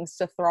things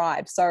to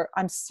thrive. So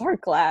I'm so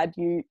glad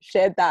you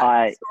shared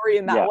that story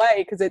in that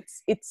way, because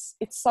it's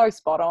so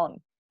spot on.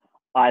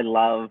 I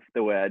love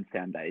the word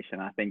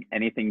foundation. I think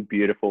anything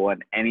beautiful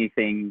and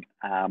anything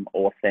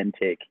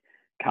authentic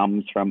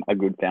comes from a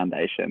good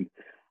foundation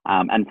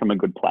and from a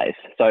good place.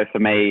 So for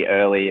me,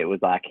 early, it was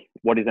like,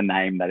 what is a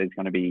name that is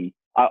going to be?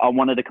 I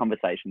wanted a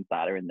conversation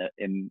starter in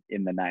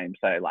the name.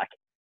 So like,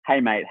 hey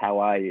mate, how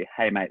are you?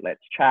 Hey mate,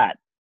 let's chat.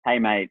 Hey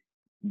mate,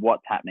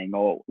 what's happening?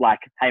 Or like,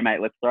 hey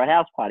mate, let's throw a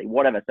house party.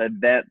 Whatever. So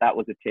that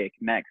was a tick.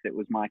 Next, it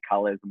was my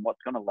colors and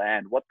what's going to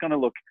land. What's going to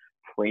look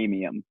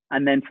premium.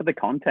 And then for the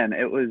content,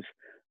 it was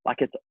like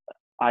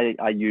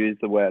I use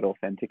the word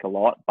authentic a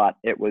lot, but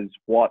it was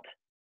what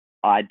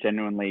I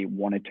genuinely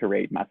wanted to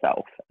read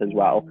myself as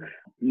well.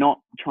 Not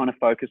trying to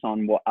focus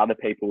on what other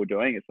people were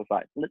doing. It's just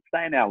like, let's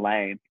stay in our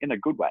lane in a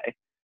good way.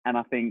 And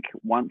I think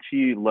once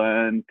you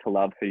learn to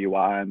love who you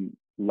are and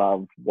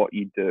love what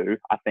you do,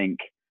 I think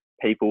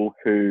people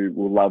who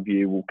will love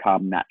you will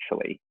come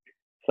naturally.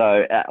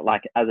 So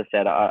like, as I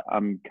said,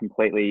 I'm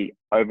completely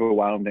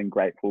overwhelmed and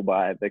grateful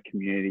by the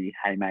community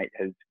HeyMate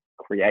has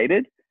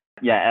created.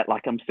 Yeah,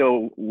 like I'm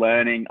still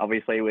learning,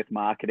 obviously, with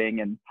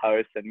marketing and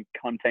posts and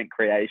content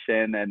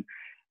creation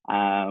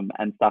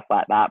and stuff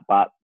like that.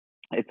 But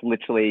it's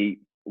literally,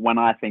 when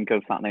I think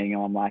of something,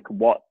 I'm like,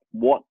 what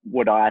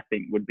would I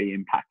think would be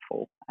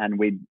impactful? And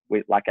we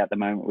like at the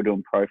moment we're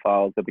doing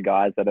profiles of the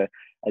guys that are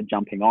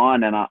jumping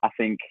on. And I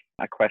think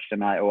a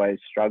question I always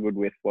struggled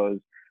with was,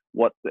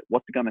 what's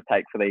it going to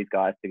take for these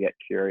guys to get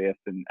curious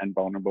and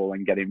vulnerable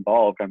and get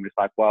involved? I'm just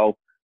like, well,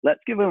 let's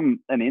give them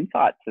an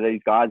insight to these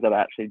guys that are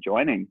actually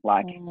joining.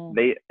 Like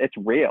it's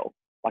real.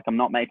 Like I'm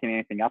not making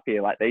anything up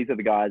here. Like these are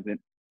the guys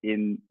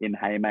in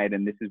HeyMate,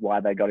 and this is why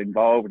they got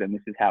involved, and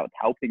this is how it's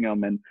helping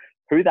them and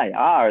who they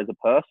are as a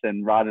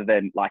person, rather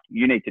than like,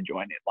 you need to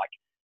join it. Like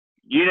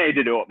you need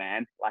to do it,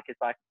 man. Like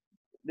it's like,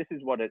 this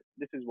is what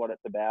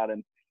it's about.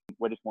 And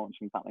we're just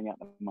launching something at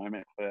the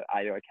moment for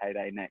Are You OK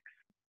Day next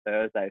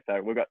Thursday.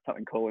 So we've got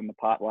something cool in the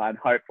pipeline.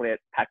 Hopefully it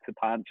packs a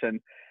punch. And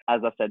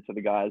as I said to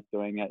the guys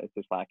doing it, it's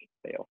just like,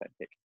 be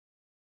authentic.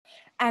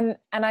 And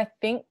I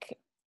think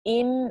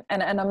and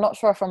I'm not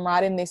sure if I'm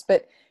right in this,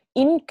 but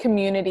in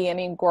community and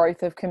in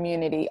growth of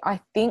community,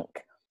 I think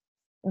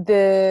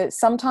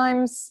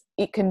sometimes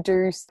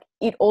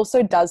it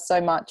also does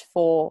so much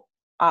for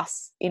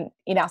us in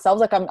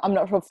ourselves. Like I'm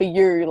not sure for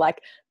you,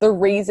 like the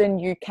reason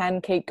you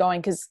can keep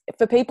going, because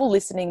for people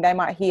listening, they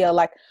might hear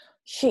like,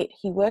 shit,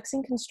 he works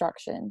in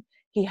construction,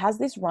 he has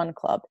this run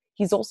club,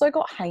 he's also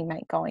got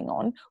HeyMate going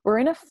on, we're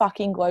in a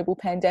fucking global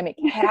pandemic,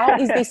 how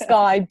is this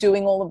guy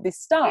doing all of this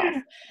stuff?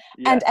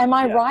 And am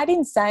I right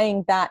in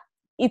saying that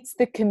it's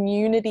the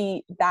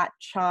community that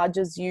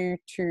charges you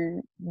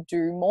to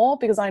do more?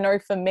 Because I know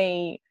for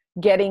me,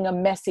 getting a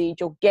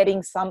message or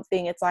getting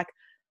something, it's like,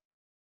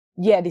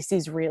 yeah, this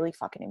is really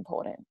fucking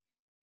important.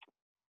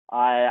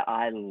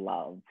 I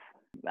love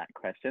that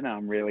question.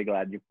 I'm really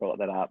glad you brought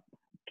that up.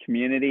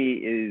 Community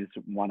is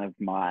one of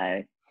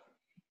my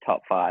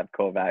top 5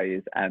 core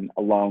values, and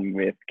along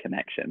with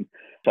connection.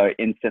 So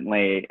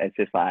instantly it's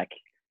just like,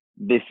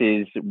 this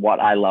is what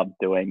I love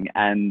doing,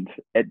 and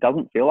it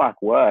doesn't feel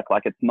like work.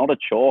 Like it's not a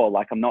chore.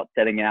 Like I'm not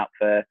setting out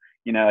for,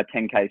 a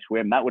 10K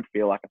swim. That would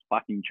feel like a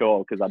fucking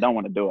chore because I don't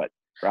want to do it.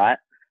 Right.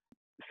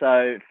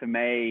 So for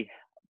me,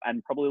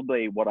 and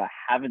probably what I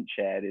haven't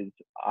shared, is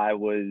I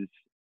was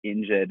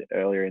injured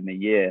earlier in the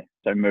year.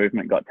 So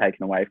movement got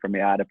taken away from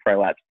me. I had a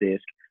prolapse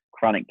disc,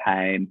 chronic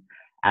pain,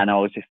 and I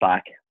was just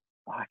like,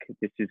 fuck,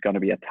 this is going to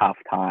be a tough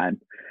time.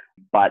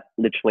 But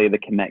literally the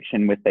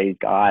connection with these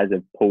guys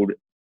have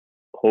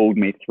pulled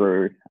me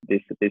through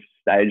this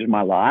stage of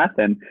my life,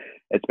 and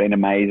it's been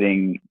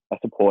amazing, a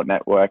support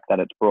network that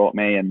it's brought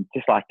me, and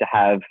just like to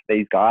have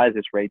these guys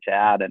just reach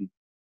out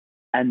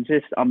and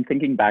just, I'm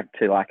thinking back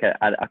to like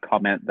a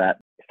comment that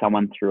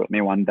someone threw at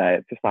me one day.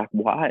 It's just like,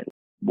 why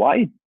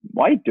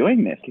are you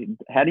doing this?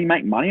 How do you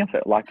make money off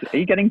it? Like, are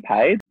you getting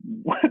paid?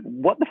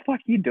 What the fuck are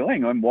you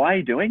doing? And why are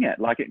you doing it?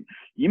 Like,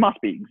 you must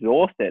be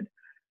exhausted.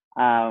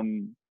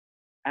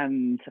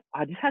 And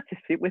I just had to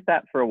sit with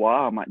that for a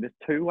while. I'm like, there's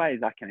 2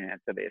 ways I can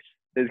answer this.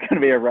 There's going to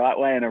be a right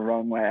way and a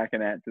wrong way I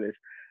can answer this.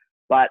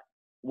 But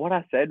what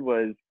I said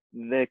was,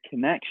 the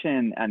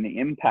connection and the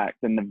impact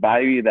and the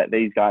value that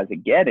these guys are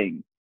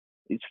getting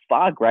is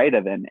far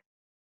greater than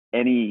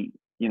any,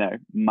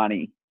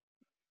 money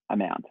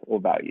amount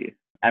or value,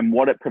 and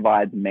what it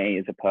provides me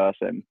as a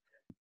person.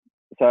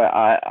 So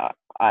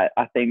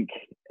I think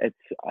it's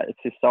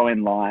just so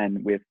in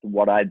line with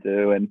what I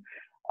do, and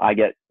I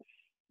get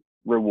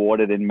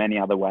rewarded in many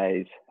other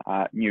ways.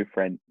 New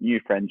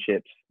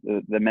friendships,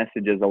 the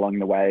messages along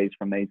the ways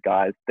from these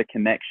guys, the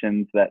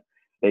connections that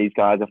these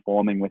guys are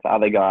forming with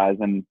other guys,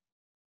 and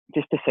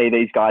just to see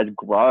these guys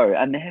grow.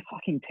 And they're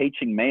fucking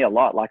teaching me a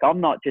lot. Like,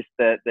 I'm not just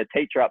the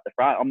teacher up the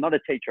front. I'm not a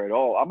teacher at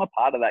all. I'm a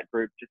part of that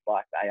group just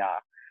like they are.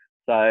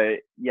 So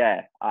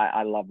yeah,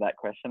 I love that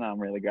question. I'm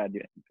really glad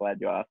you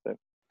asked it.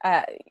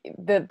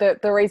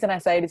 The reason I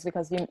say it is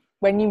because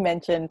when you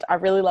mentioned, I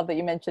really love that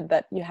you mentioned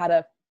that you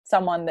had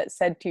someone that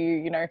said to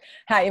you,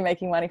 how are you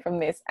making money from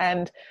this?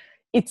 And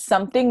it's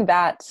something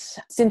that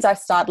since I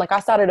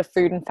started a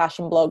food and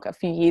fashion blog a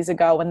few years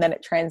ago, and then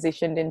it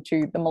transitioned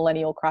into the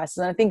millennial crisis.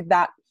 And I think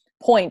that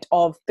point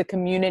of the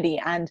community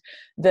and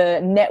the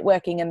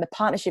networking and the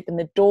partnership and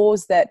the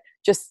doors that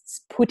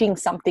just putting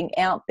something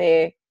out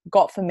there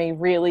got for me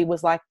really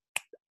was like,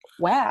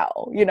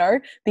 wow,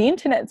 the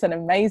internet's an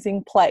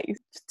amazing place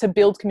to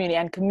build community,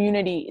 and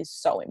community is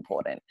so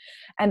important.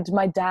 And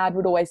my dad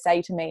would always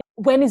say to me,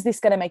 when is this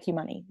going to make you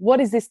money? What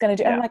is this going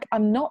to do? Yeah.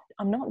 And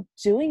I'm not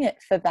doing it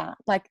for that.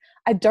 Like,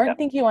 I don't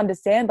think you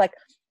understand. Like,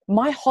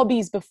 my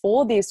hobbies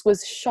before this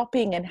was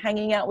shopping and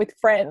hanging out with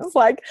friends.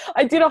 Like,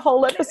 I did a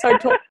whole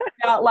episode talking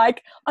about,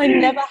 like, I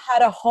never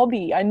had a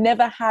hobby. I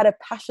never had a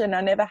passion.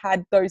 I never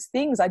had those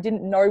things. I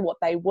didn't know what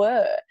they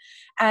were.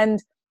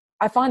 And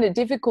I find it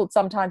difficult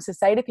sometimes to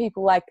say to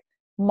people, like,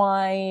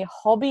 my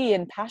hobby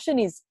and passion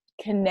is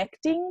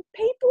connecting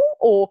people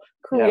or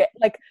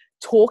like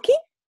talking,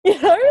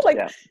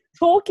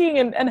 talking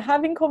and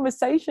having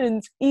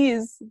conversations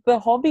is the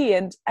hobby.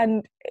 And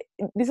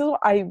this is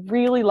what I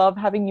really love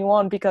having you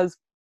on, because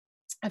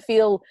I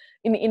feel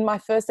in my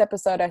first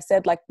episode, I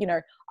said, like,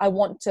 I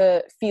want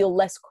to feel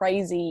less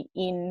crazy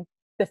in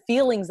the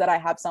feelings that I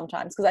have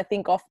sometimes. Because I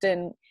think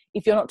often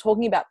if you're not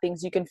talking about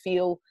things, you can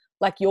feel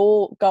like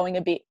you're going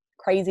a bit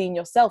crazy in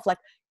yourself. Like,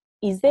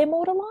 is there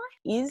more to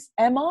life?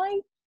 Am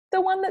I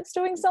the one that's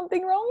doing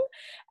something wrong?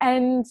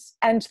 And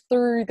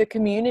through the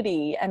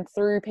community and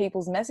through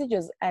people's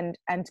messages and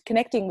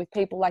connecting with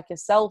people like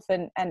yourself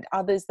and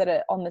others that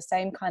are on the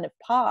same kind of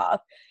path,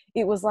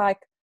 it was like,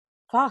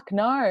 fuck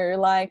no,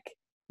 like,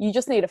 you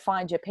just need to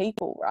find your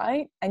people,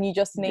 right? And you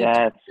just need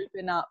to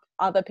open up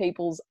other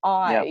people's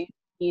eyes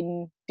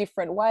in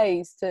different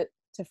ways to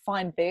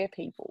find their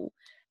people.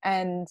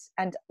 And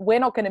we're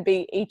not going to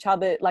be each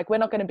other, like, we're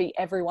not going to be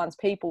everyone's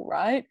people,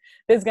 right?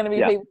 There's going to be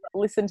people that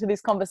listen to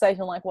this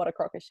conversation like, what a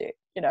crock of shit,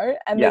 and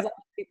there's other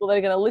people that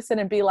are going to listen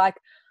and be like,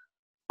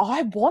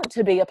 I want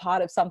to be a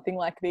part of something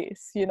like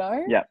this,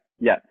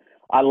 Yeah.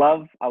 I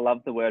love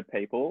the word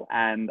people,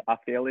 and I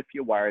feel if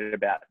you're worried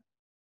about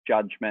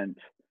judgment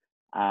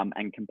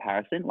and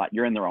comparison, like,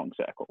 you're in the wrong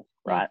circle,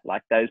 right?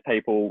 Like, those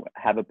people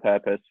have a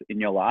purpose in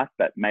your life,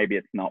 but maybe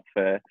it's not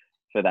for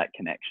that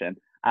connection.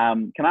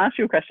 Can I ask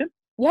you a question?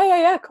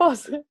 Yeah, of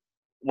course.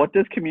 What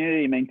does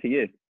community mean to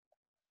you?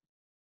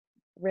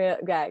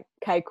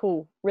 Okay,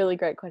 cool. Really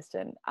great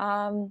question.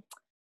 I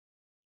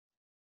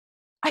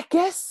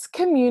guess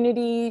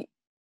community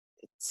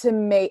to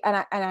me,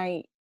 and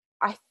I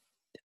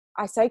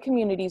say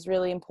community is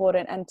really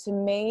important, and to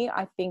me,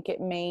 I think it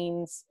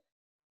means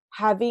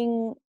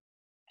having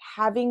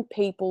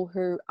people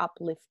who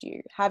uplift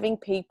you, having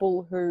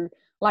people who,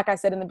 like I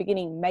said in the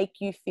beginning, make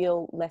you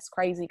feel less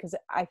crazy. Because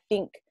I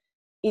think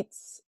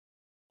it's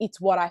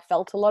what I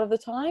felt a lot of the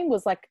time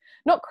was, like,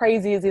 not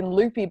crazy as in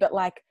loopy, but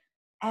like,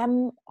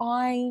 am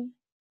I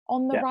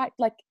on the right,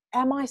 like,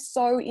 am I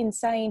so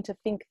insane to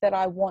think that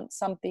I want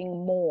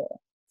something more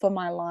for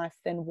my life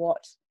than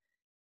what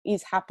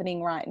is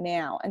happening right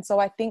now? And so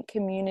I think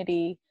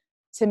community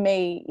to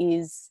me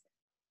is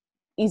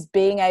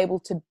being able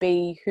to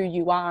be who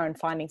you are and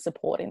finding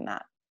support in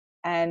that.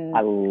 And I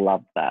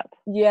love that.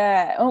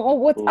 Yeah. I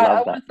want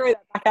to throw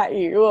that back at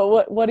you.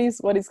 What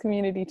is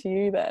community to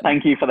you then?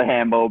 Thank you for the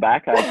handball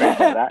back. I appreciate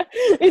that.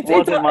 It's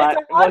a hard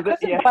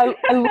question, but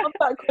I love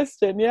that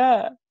question.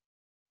 Yeah.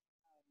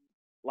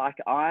 Like,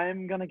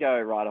 I'm going to go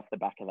right off the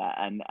back of that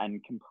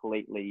and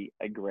completely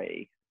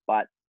agree.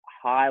 But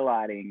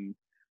highlighting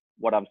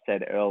what I've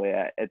said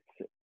earlier,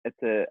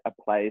 it's a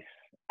place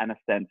and a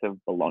sense of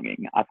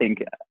belonging. I think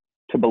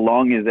to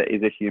belong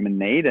is a human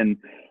need. And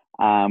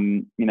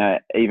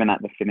even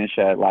at the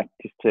finisher, like,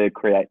 just to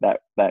create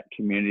that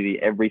community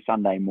every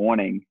Sunday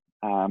morning,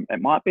 it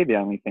might be the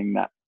only thing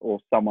that or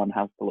someone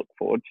has to look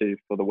forward to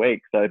for the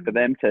week. So for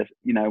them to,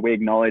 we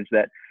acknowledge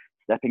that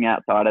stepping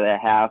outside of their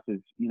house is,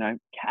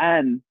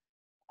 can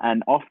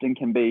and often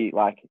can be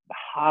like the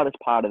hardest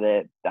part of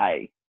their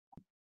day.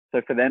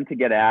 So for them to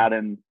get out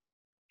and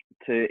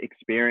to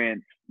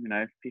experience,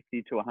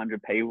 50 to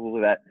 100 people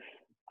that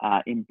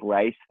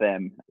embrace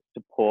them,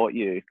 support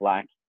you,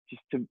 like,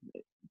 just to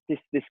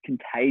this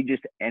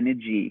contagious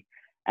energy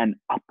and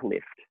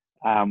uplift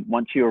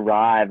once you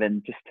arrive,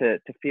 and just to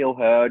feel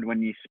heard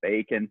when you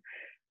speak. And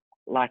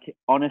like,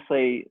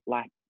 honestly,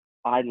 like,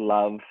 I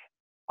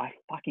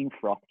fucking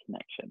froth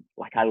connection.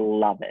 Like, I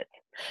love it.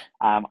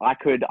 I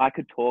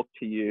could talk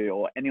to you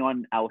or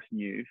anyone else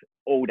new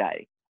all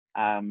day,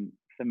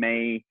 For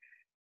me,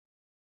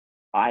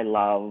 I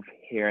love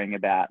hearing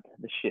about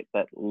the shit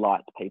that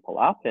lights people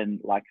up, and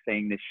like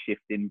seeing this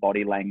shift in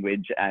body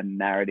language and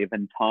narrative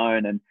and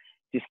tone, and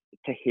just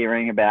to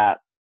hearing about,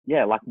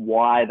 yeah, like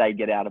why they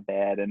get out of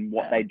bed and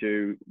what they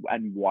do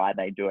and why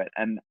they do it.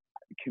 And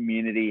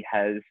community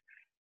has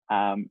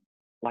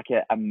like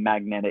a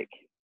magnetic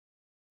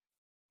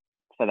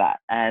for that.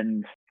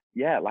 And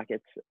yeah, like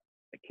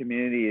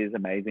community is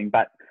amazing.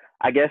 But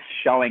I guess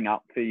showing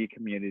up for your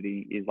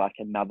community is like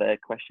another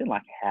question.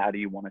 Like, how do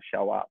you want to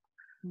show up?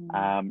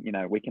 You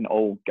know, we can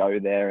all go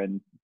there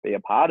and be a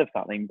part of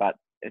something, but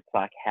it's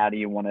like, how do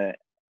you want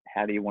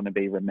to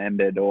be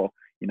remembered? Or,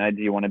 you know,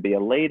 do you want to be a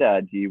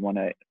leader? Do you want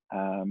to,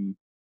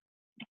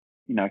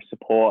 you know,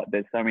 support?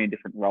 There's so many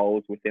different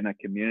roles within a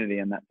community,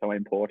 and that's so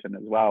important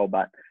as well.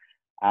 But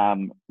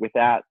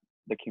without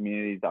the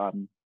communities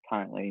I'm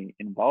currently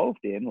involved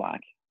in,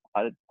 like,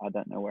 I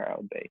don't know where I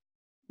would be.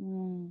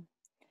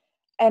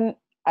 And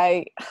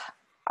I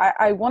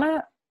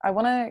want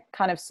to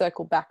kind of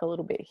circle back a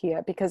little bit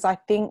here, because I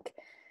think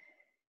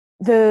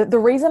the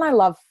reason I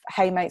love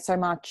HeyMate so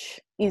much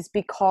is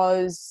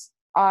because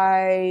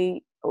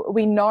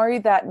we know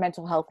that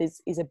mental health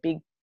is a big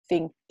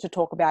thing to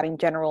talk about in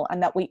general,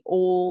 and that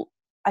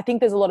I think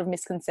there's a lot of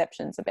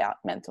misconceptions about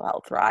mental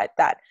health, right?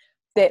 That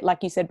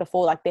like you said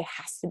before, like there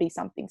has to be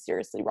something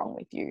seriously wrong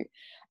with you.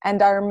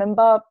 And I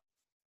remember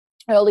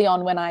early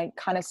on when I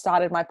kind of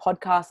started my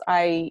podcast,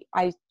 I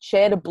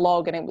shared a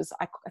blog, and it was,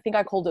 I think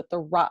I called it The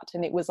Rut.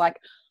 And it was like,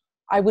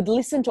 I would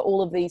listen to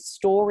all of these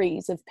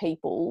stories of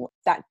people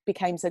that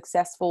became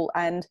successful,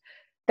 and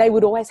they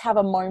would always have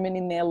a moment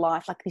in their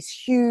life, like this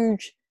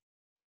huge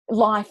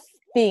life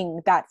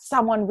thing, that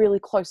someone really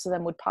close to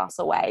them would pass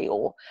away,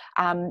 or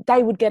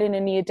they would get in a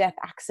near-death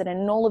accident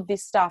and all of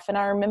this stuff. And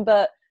I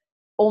remember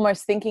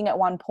almost thinking at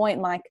one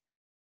point, like,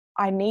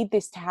 I need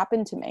this to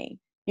happen to me,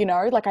 you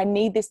know, like I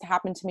need this to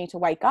happen to me to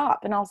wake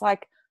up. And I was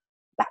like,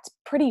 that's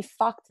pretty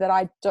fucked that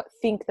I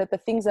think that the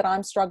things that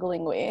I'm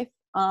struggling with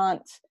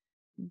aren't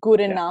good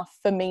enough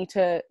for me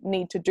to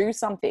need to do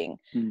something.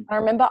 I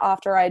remember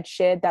after I had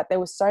shared that, there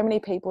were so many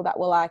people that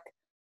were like,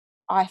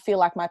 I feel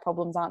like my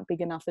problems aren't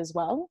big enough as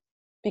well,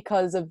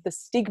 because of the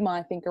stigma,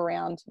 I think,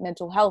 around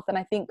mental health. And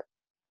I think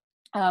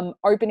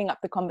opening up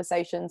the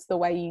conversations the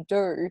way you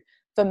do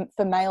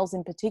for males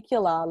in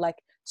particular, like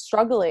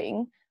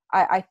struggling,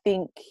 I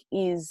think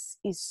is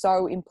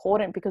so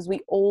important, because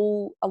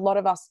a lot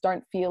of us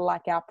don't feel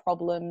like our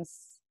problems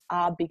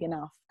are big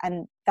enough.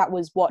 And that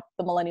was what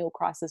the millennial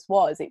crisis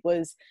was. It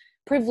was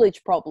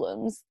privilege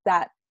problems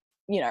that,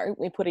 you know,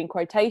 we put in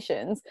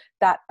quotations,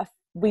 that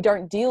we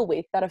don't deal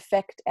with, that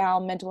affect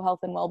our mental health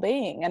and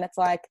well-being. And it's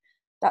like,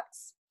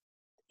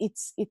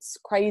 it's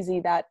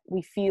crazy that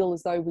we feel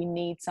as though we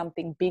need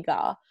something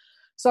bigger.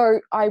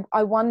 So I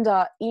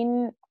wonder,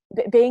 in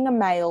being a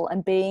male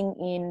and being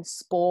in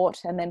sport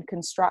and then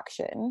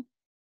construction,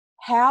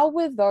 how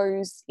were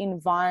those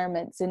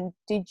environments, and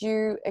did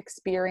you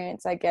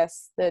experience, I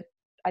guess,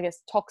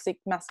 toxic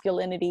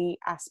masculinity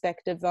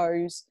aspect of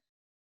those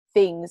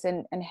things,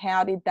 and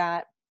how did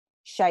that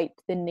shape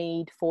the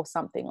need for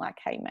something like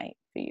HeyMate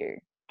for you?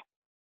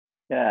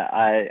 Yeah,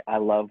 I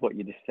love what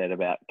you just said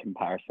about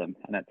comparison,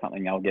 and that's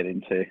something I'll get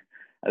into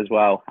as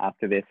well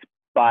after this.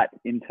 But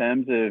in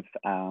terms of,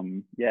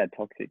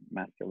 toxic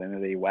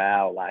masculinity,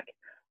 wow, like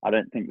I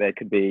don't think there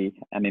could be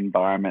an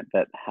environment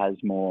that has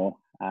more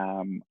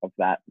of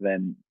that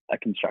than a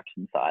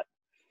construction site.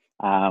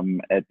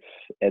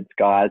 It's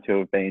guys who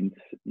have been,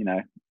 you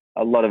know,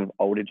 a lot of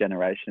older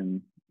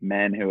generation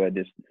men who are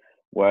just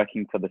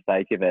working for the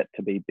sake of it,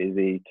 to be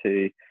busy,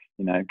 to,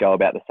 you know, go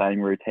about the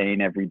same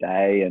routine every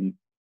day. And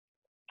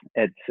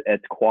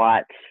it's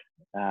quite,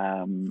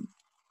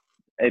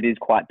 it is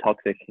quite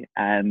toxic.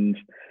 And,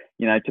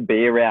 you know, to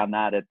be around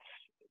that,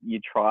 you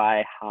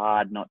try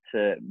hard not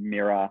to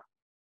mirror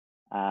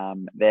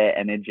their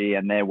energy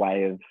and their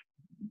way of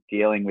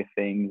dealing with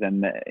things,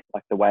 and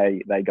like the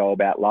way they go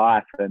about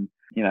life, and,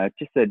 you know,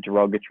 just the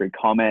derogatory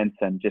comments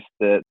and just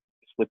the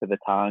slip of the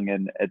tongue,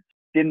 and it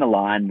didn't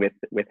align with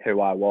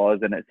who I was.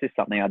 And it's just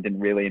something I didn't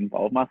really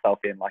involve myself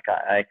in. Like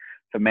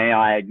for me,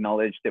 I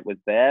acknowledged it was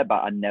there,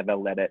 but I never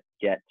let it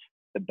get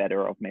the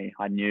better of me.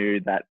 I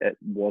knew that it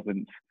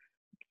wasn't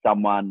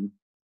someone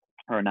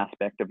or an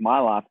aspect of my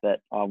life that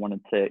I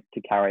wanted to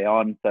carry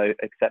on. So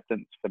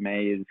acceptance for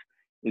me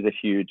is a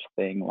huge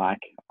thing. Like,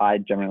 I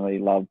generally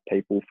love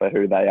people for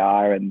who they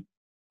are, and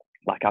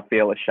like I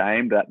feel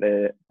ashamed that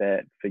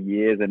they're for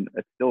years, and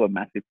it's still a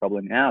massive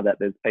problem now, that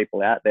there's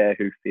people out there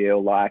who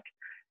feel like,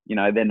 you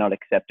know, they're not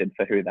accepted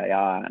for who they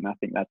are. And I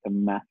think that's a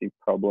massive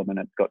problem, and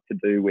it's got to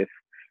do with,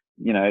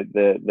 you know,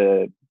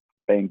 the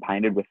being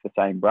painted with the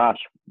same brush.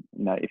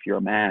 You know, if you're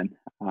a man,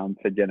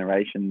 for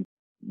generations,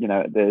 you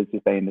know, there's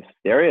just been this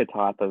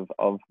stereotype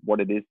of what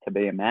it is to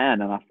be a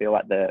man. And I feel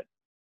like the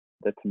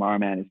Tomorrow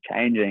Man is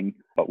changing,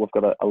 but we've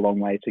got a long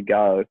way to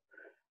go.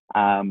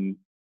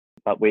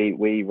 But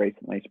we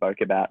recently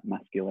spoke about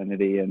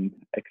masculinity and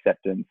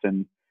acceptance,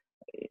 and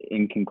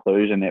in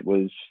conclusion, it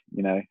was,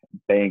 you know,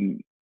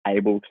 being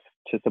able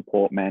to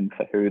support men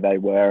for who they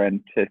were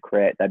and to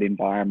create that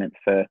environment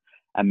for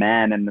a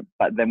man.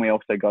 But then we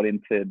also got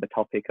into the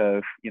topic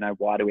of,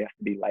 why do we have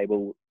to be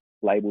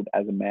labeled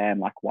as a man?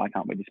 Like, why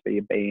can't we just be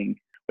a being?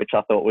 Which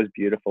I thought was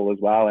beautiful as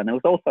well. And it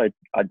was also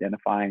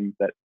identifying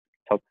that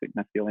toxic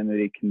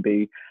masculinity can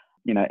be,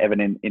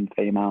 evident in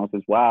females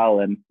as well.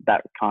 And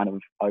that kind of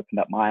opened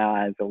up my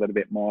eyes a little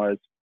bit more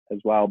as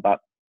well. But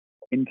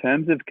in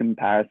terms of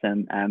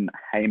comparison and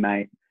hey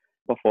mate,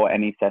 before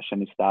any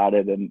session is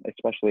started, and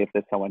especially if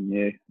there's someone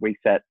new, we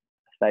set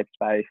a safe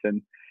space,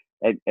 and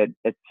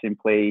it's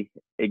simply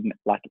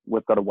like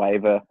we've got a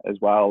waiver as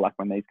well. Like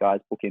when these guys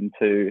book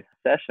into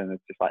a session,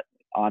 it's just like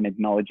I'm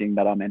acknowledging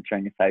that I'm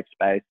entering a safe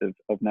space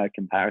of no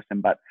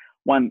comparison. But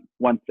once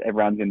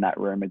everyone's in that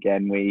room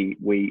again, we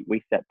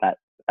set that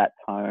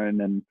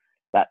tone and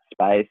that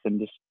space, and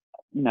just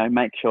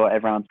make sure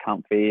everyone's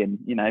comfy. And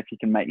if you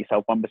can make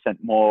yourself 1%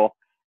 more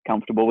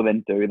comfortable,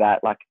 then do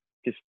that. Like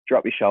just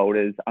drop your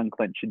shoulders,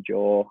 unclench your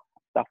jaw,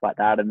 stuff like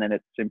that. And then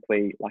it's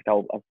simply like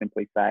I'll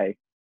simply say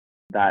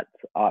that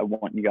I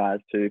want you guys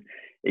to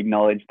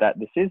acknowledge that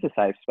this is a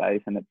safe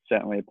space, and it's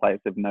certainly a place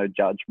of no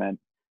judgment.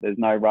 There's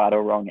no right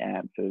or wrong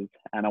answers.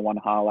 And I want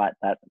to highlight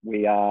that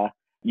we are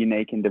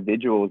unique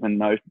individuals, and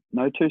no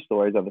two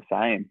stories are the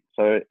same.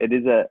 So it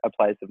is a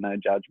place of no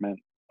judgment,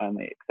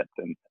 only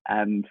acceptance.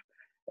 And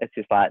it's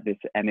just like this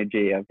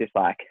energy of just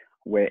like,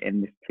 we're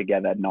in this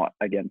together, not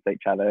against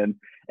each other. And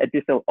it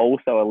just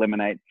also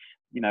eliminates,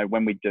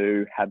 when we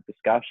do have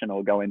discussion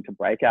or go into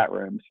breakout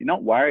rooms, you're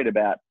not worried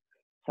about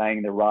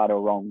saying the right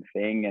or wrong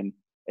thing. And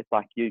it's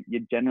like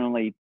you're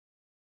generally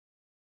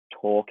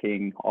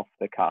talking off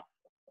the cuff.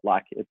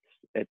 Like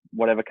it's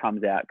whatever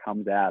comes out,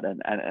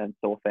 and it's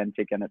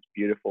authentic and it's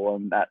beautiful.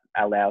 And that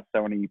allows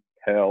so many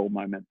pearl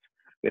moments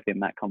within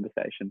that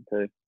conversation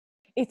too.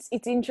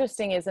 It's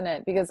interesting, isn't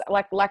it? Because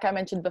like I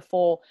mentioned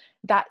before,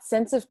 that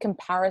sense of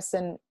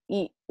comparison,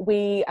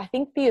 I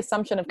think the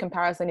assumption of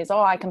comparison is,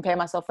 I compare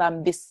myself that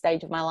I'm this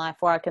stage of my life,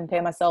 or I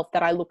compare myself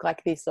that I look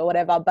like this or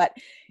whatever. But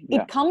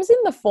it comes in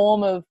the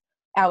form of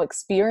our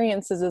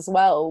experiences as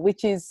well,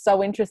 which is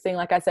so interesting.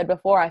 Like I said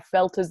before, I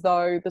felt as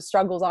though the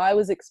struggles I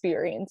was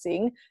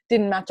experiencing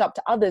didn't match up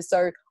to others.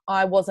 So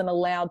I wasn't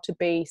allowed to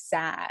be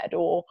sad,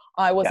 or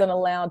I wasn't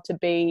allowed to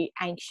be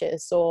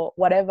anxious or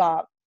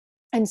whatever.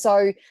 And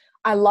so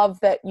I love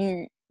that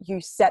you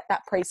set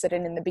that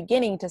precedent in the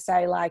beginning to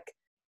say, like,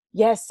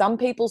 yes, some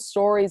people's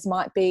stories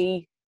might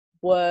be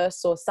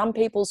worse, or some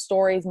people's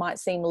stories might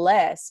seem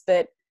less,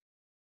 but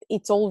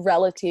it's all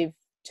relative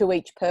to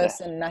each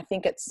person. And I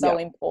think it's so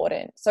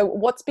important. So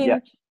what's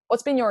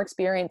been your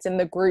experience in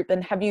the group,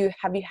 and have you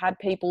had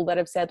people that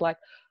have said like,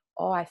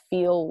 I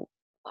feel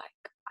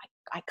like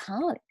I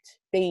can't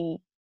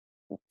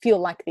feel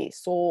like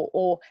this,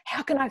 or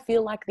how can I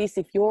feel like this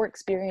if you're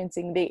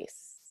experiencing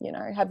this?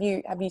 Have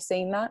you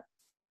seen that?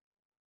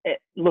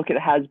 Look, it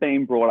has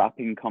been brought up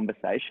in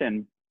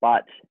conversation,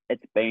 but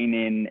it's been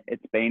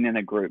in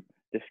a group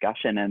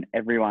discussion, and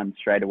everyone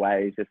straight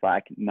away is just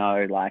like,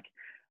 no. Like,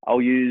 I'll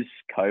use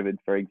COVID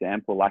for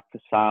example. Like for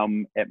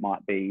some, it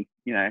might be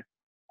a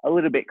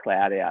little bit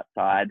cloudy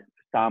outside.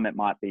 For some, it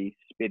might be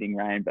spitting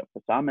rain, but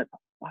for some, it's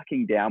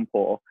fucking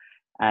downpour.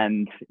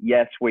 And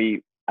yes,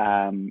 we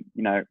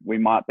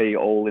might be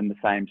all in the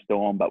same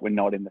storm, but we're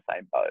not in the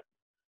same boat.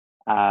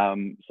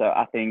 So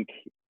I think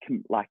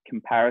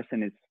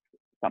comparison is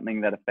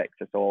something that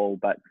affects us all,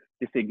 but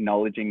just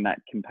acknowledging that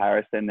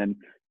comparison and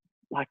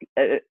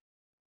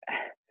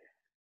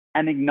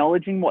and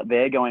acknowledging what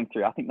they're going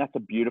through, I think that's a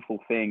beautiful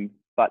thing.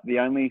 But the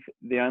only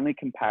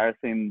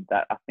comparison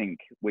that I think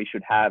we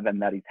should have,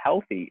 and that is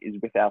healthy, is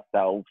with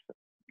ourselves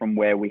from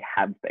where we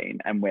have been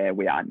and where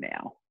we are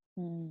now.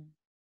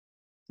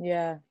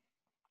 Yeah.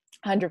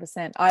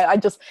 100%. I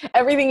just,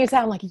 everything you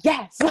sound like,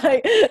 yes,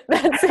 like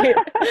that's it.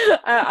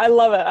 I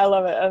love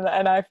it.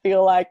 And I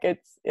feel like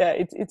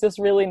it's just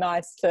really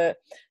nice to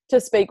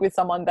speak with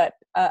someone that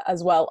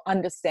as well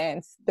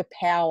understands the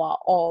power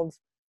of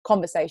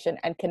conversation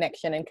and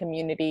connection and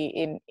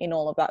community in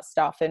all of that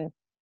stuff. And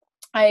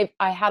I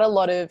had a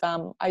lot of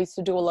I used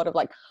to do a lot of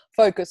like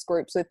focus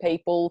groups with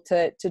people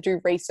to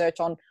do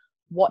research on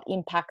what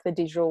impact the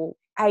digital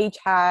age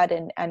had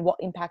and what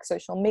impact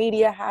social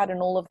media had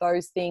and all of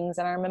those things.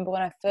 And I remember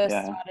when I first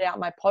started out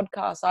my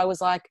podcast, I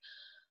was like,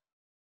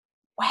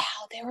 wow,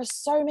 there are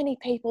so many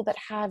people that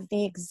have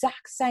the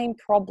exact same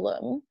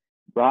problem,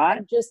 right?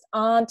 And just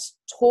aren't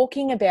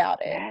talking about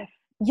it.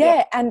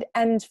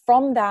 And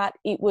from that,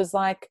 it was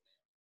like,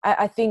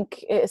 I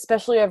think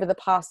especially over the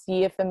past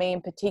year for me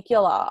in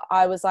particular,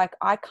 I was like,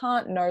 I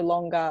can't no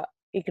longer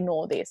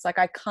ignore this. Like,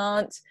 I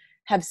can't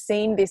have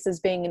seen this as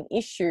being an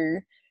issue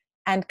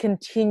and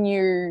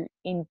continue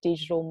in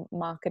digital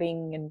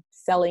marketing and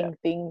selling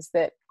things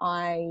that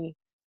I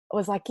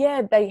was like,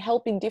 they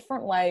help in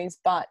different ways,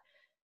 but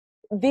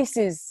this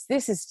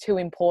is too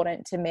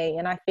important to me.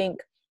 And I think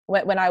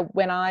when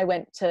I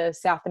went to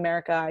South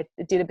America, I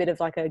did a bit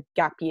of like a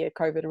gap year.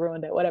 COVID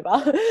ruined it,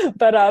 whatever.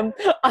 But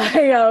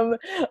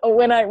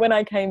when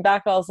I came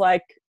back, I was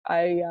like,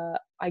 I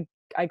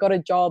got a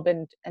job,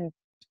 and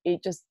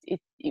it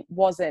it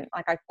wasn't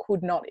like, I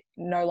could not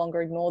no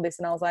longer ignore this.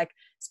 And I was like,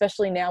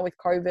 especially now with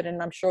COVID,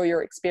 and I'm sure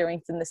you're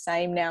experiencing the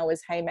same now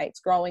as Haymate's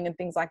growing and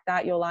things like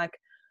that, you're like,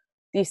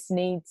 this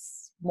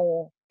needs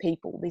more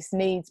people, this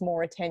needs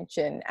more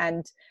attention.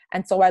 And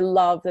so I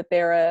love that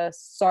there are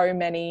so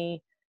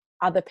many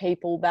other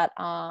people that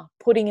are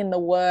putting in the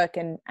work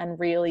and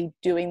really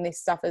doing this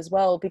stuff as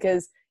well,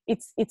 because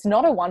it's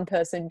not a one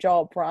person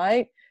job,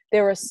 right?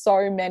 There are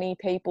so many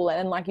people,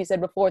 and like you said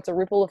before, it's a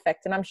ripple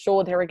effect. And I'm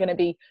sure there are going to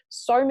be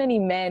so many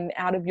men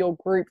out of your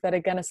group that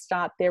are going to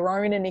start their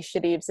own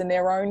initiatives and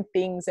their own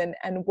things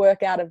and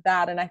work out of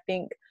that. And I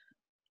think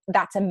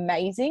that's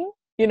amazing,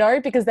 you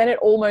know, because then it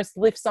almost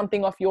lifts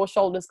something off your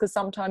shoulders, because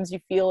sometimes you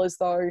feel as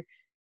though,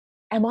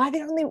 am I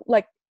the only,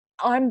 like,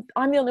 I'm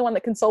the only one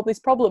that can solve this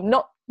problem?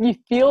 Not you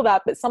feel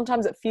that, but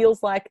sometimes it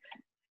feels like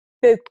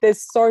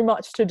there's so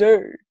much to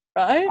do,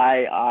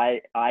 right?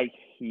 I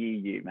hear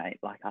you, mate.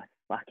 Like, I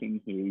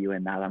fucking hear you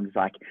in that. I'm just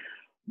like,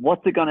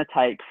 what's it going to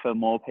take for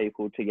more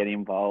people to get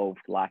involved?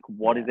 Like,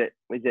 what is it?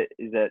 Is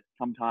it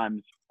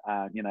sometimes,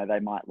 you know, they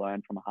might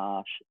learn from a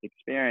harsh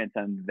experience,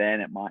 and then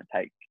it might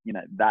take, you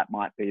know, that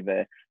might be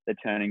the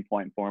turning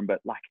point for them.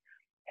 But like,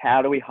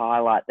 how do we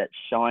highlight that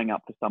showing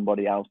up for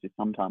somebody else is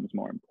sometimes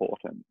more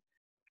important?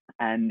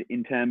 And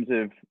in terms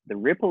of the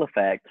ripple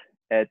effect,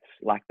 it's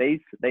like these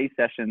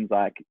sessions,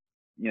 like,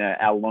 you know,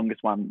 our longest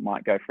one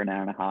might go for an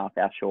hour and a half.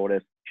 Our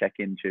shortest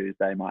check-in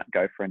Tuesday might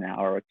go for an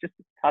hour or just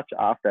a touch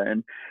after.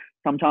 And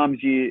sometimes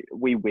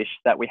we wish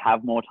that we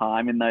have more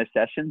time in those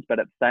sessions, but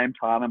at the same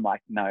time, I'm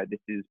like, no,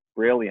 this is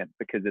brilliant,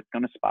 because it's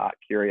going to spark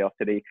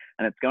curiosity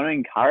and it's going to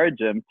encourage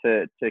them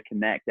to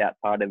connect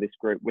outside of this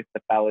group with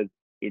the fellas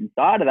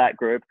inside of that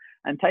group,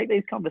 and take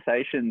these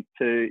conversations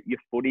to your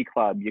footy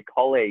club, your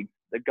colleagues,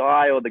 the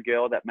guy or the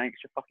girl that makes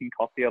your fucking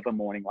coffee of a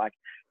morning. Like,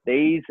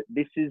 this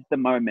is the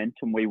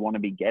momentum we want to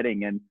be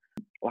getting. And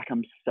like,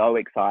 I'm so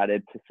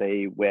excited to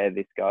see where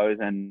this goes,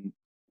 and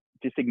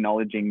just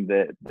acknowledging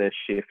the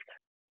shift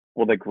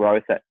or the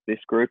growth that this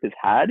group has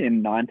had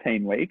in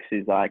 19 weeks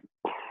is like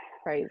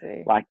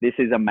crazy. Like, this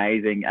is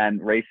amazing.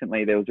 And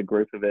recently there was a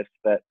group of us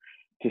that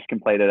just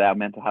completed our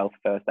mental health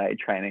first aid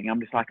training.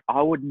 I'm just like,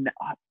 I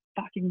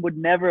fucking would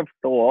never have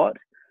thought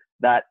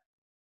that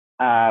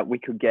we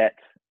could get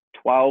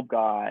 12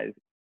 guys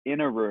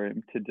in a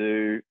room to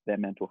do their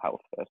mental health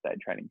first aid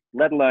training,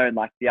 let alone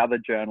like the other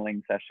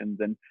journaling sessions.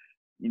 And,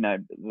 you know,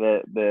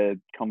 the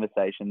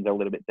conversations are a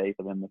little bit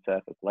deeper than the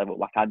surface level.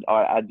 Like,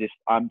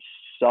 I'm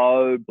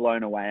so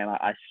blown away, and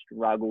I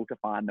struggle to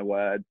find the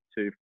words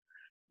to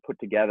put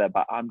together,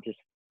 but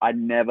I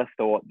never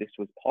thought this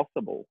was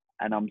possible.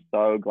 And I'm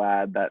so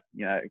glad that,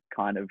 you know,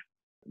 kind of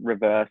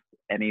reversed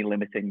any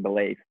limiting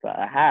beliefs that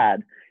I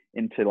had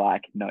into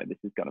like, no, this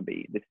is going to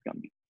be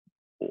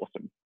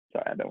awesome.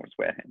 Sorry, I don't want to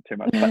swear too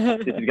much,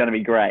 but this is going to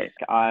be great.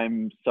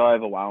 I'm so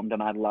overwhelmed,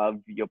 and I love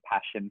your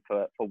passion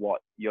for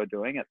what you're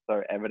doing. It's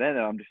so evident,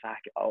 and I'm just like,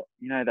 oh,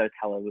 you know, those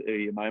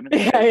hallelujah moments.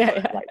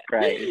 Yeah. Like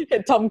crazy.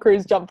 Tom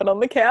Cruise jumping on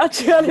the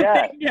couch.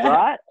 Yeah,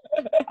 right.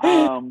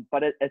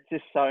 But it's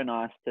just so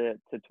nice to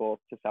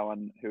talk to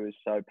someone who is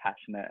so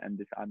passionate and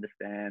just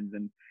understands,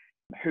 and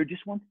who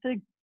just wants to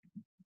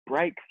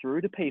break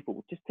through to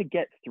people, just to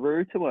get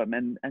through to them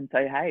and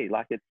say, hey,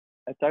 like,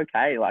 it's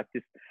okay. Like,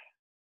 just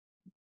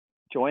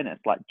join us,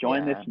 like,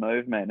 join this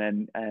movement,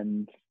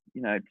 and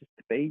you know, just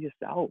to be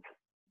yourself.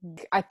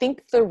 I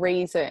think the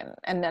reason,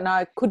 and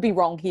I could be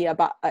wrong here,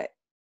 but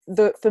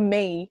for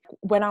me,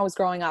 when I was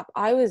growing up,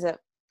 I was a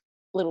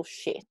little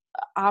shit.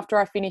 After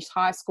I finished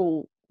high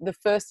school, the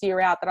first year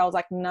out, that I was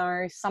like,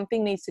 no,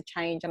 something needs to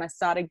change. And I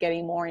started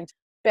getting more into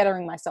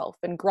bettering myself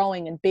and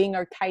growing and being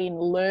okay in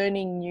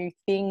learning new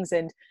things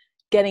and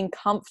getting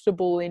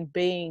comfortable in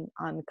being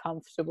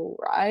uncomfortable,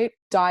 right?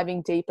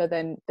 Diving deeper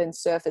than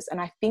surface. And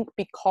I think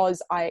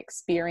because I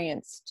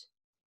experienced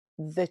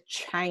the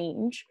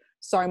change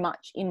so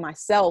much in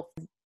myself,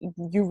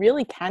 you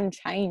really can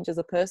change as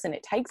a person.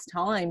 It takes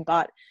time,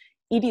 but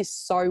it is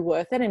so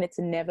worth it, and it's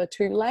never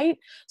too late.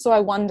 So I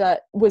wonder,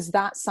 was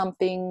that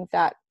something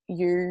that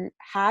you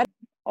had?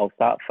 I'll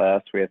start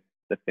first with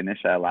the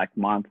finisher. Like,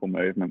 mindful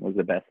movement was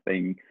the best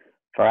thing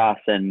for us,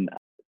 and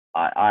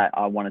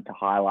I wanted to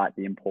highlight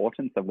the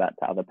importance of that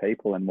to other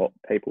people and what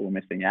people were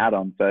missing out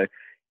on. So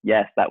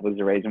yes, that was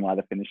the reason why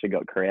the finisher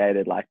got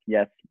created. Like,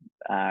 yes,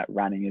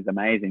 running is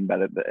amazing, but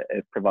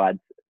it provides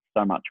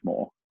so much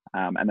more,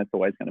 and it's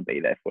always going to be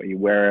there for you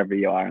wherever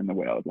you are in the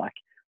world. Like,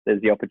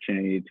 there's the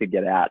opportunity to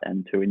get out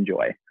and to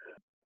enjoy.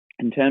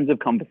 In terms of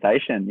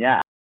conversation,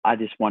 yeah, I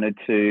just wanted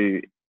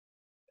to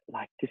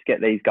like just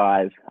get these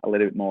guys a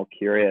little bit more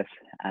curious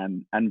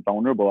and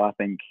vulnerable. I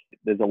think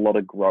there's a lot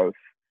of growth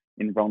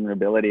in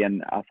vulnerability,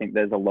 and I think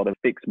there's a lot of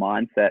fixed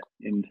mindset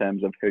in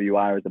terms of who you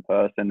are as a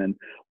person and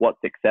what's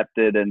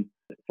accepted. And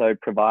so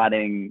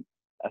providing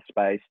a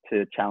space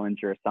to challenge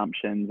your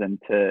assumptions and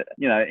to,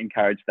 you know,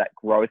 encourage that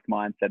growth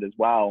mindset as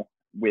well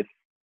with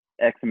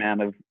X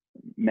amount of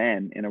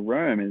men in a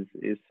room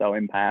is so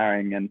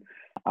empowering, and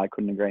I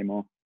couldn't agree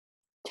more.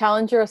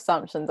 Challenge your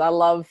assumptions. I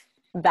love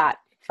that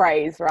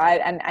phrase,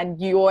 right?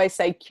 And you always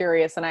say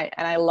curious, and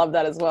I love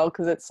that as well,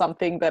 because it's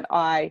something that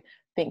I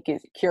think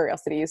is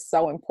curiosity is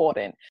so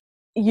important.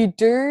 You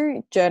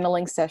do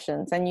journaling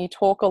sessions and you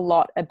talk a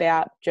lot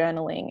about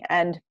journaling,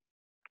 and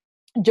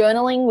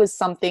journaling was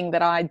something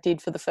that I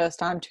did for the first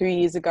time 2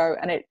 years ago,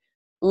 and it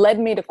led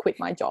me to quit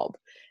my job.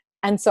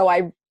 And so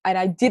I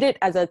did it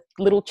as a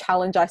little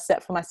challenge I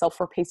set for myself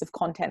for a piece of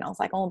content. I was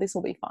like, oh, this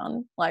will be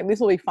fun. Like, this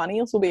will be funny.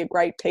 This will be a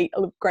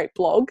great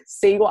blog.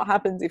 See what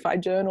happens if I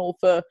journal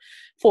for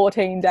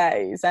 14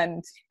 days.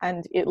 And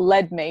it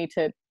led me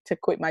to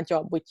quit my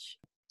job, which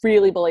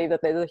really believe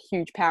that there's a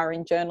huge power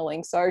in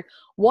journaling. So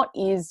what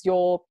is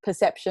your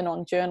perception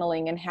on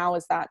journaling, and how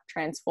has that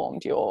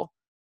transformed your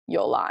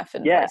life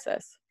and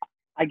process?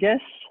 I guess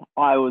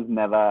I was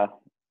never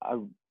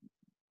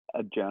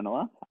a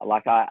journaler.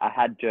 Like I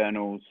had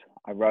journals,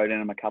 I wrote in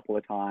them a couple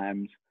of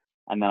times,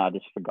 and then I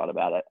just forgot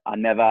about it.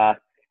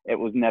 It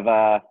was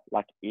never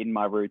like in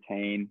my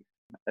routine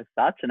as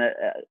such. And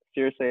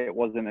seriously, it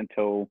wasn't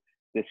until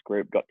this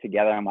group got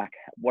together, I'm like,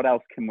 what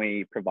else can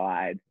we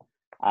provide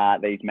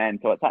these men?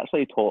 So it's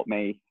actually taught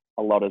me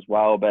a lot as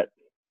well. But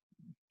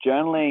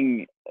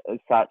journaling as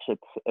such,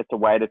 it's a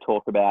way to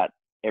talk about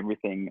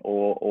everything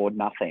or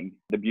nothing.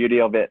 The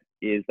beauty of it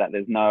is that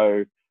there's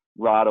no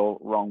right or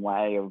wrong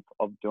way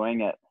of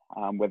doing it,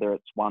 whether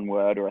it's one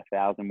word or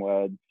 1,000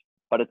 words,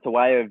 but it's a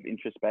way of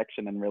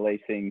introspection and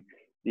releasing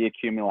the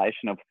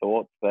accumulation of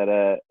thoughts that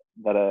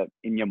are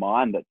in your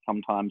mind that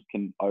sometimes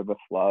can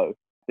overflow.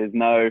 There's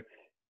no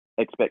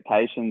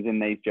expectations in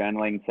these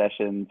journaling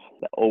sessions.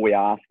 All we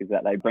ask is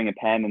that they bring a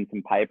pen and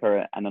some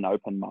paper and an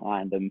open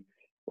mind, and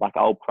like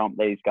I'll prompt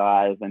these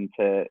guys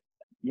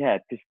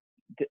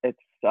it's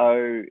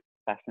so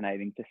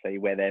fascinating to see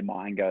where their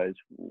mind goes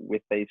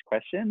with these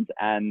questions.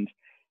 And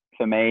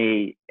for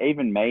me,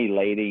 even me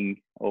leading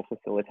or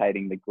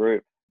facilitating the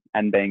group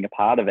and being a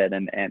part of it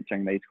and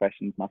answering these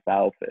questions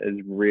myself has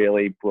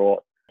really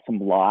brought some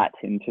light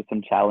into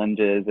some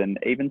challenges and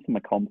even some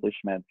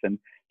accomplishments, and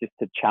just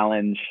to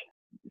challenge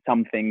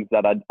some things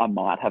that I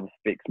might have a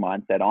fixed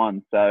mindset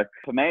on. So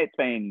for me, it's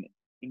been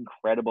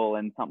incredible,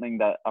 and something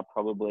that I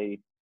probably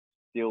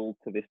still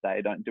to this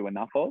day don't do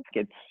enough of.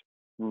 It's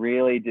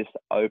really just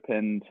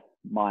opened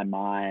my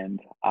mind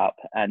up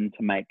and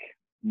to make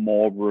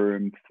more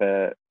room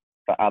for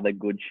other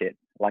good shit.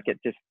 Like it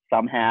just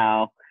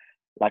somehow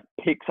like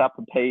picks up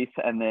a piece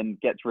and then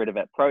gets rid of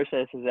it,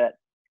 processes it.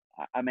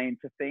 I mean,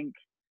 to think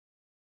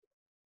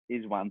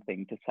is one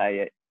thing, to say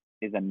it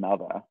is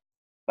another,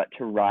 but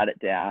to write it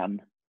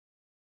down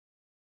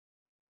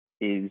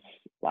is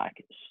like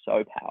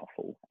so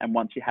powerful. And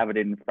once you have it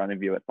in front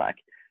of you, it's like,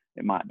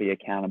 it might be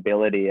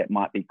accountability, it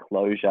might be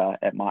closure,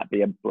 it might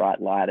be a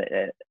bright light.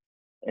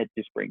 It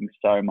just brings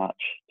so much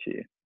to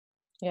you.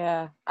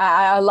 Yeah,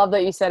 I love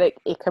that you said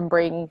it can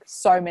bring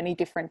so many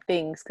different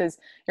things, because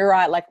you're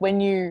right. Like when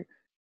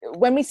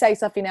we say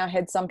stuff in our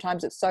head,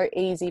 sometimes it's so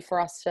easy for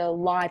us to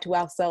lie to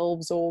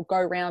ourselves or go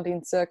around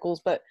in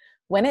circles. But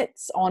when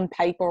it's on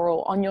paper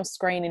or on your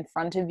screen in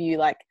front of you,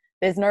 like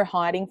there's no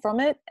hiding from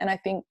it. And I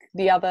think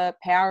the other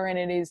power in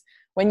it is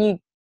when you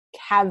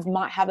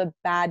might have a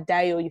bad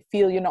day or you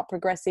feel you're not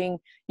progressing,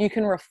 you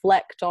can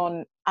reflect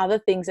on other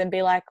things and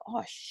be like,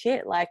 oh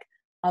shit, like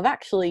I've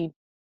actually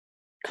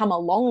come a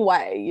long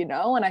way,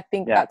 and I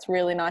think that's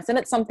really nice. And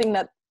it's something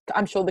that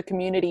I'm sure the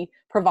community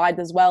provides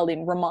as well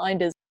in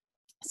reminders.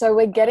 So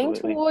we're getting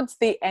towards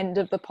the end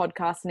of the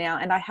podcast now,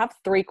 and I have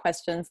 3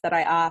 questions that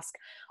I ask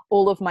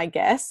all of my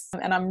guests,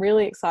 and I'm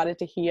really excited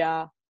to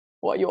hear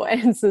what your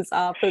answers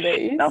are for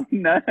these. I'm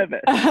nervous.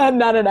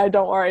 No,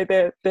 don't worry.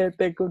 They're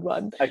good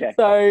ones. Okay.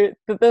 So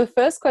the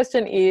first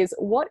question is,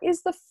 what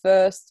is the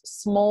first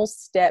small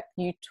step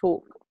you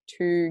took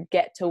to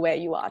get to where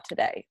you are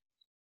today?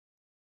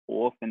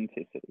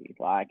 Authenticity.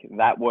 Like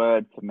that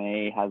word to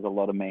me has a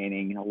lot of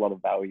meaning, a lot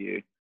of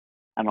value,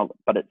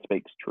 but it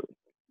speaks truth.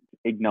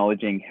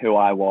 Acknowledging who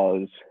I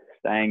was,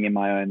 staying in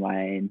my own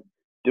lane,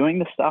 doing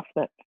the stuff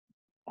that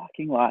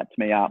fucking lights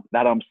me up,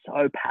 that I'm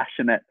so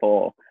passionate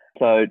for.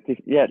 So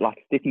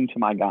like sticking to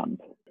my guns.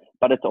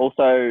 But it's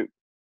also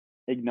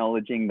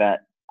acknowledging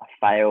that a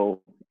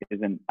fail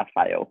isn't a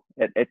fail.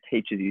 It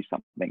teaches you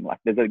something. Like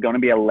there's going to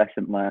be a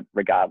lesson learned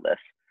regardless.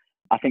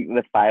 I think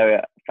the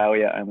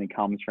failure only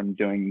comes from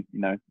doing,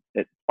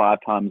 it 5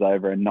 times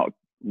over and not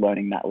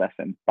learning that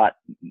lesson. But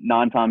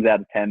 9 times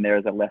out of 10, there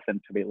is a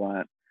lesson to be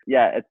learned.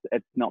 Yeah,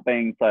 it's not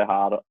being so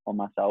hard on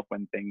myself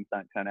when things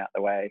don't turn out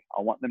the way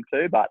I want them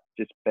to, but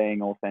just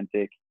being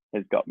authentic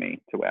has got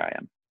me to where I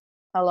am.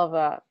 I love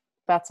that.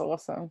 That's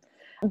awesome.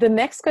 The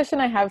next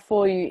question I have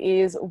for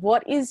you is,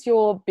 what is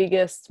your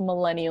biggest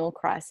millennial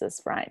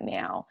crisis right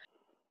now?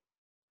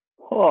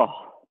 Oh,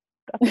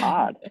 that's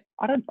hard.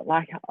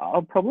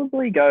 I'll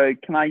probably go,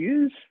 can I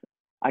use,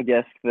 I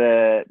guess,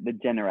 the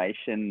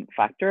generation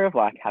factor of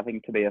like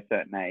having to be a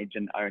certain age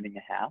and owning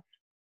a house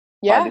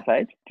by this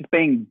age? Just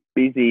being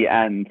busy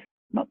and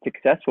not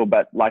successful,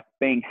 but like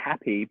being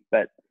happy,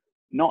 but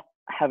not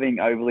having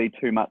overly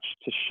too much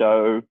to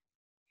show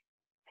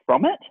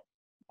from it.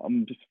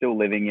 I'm just still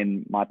living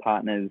in my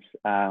partner's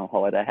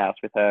holiday house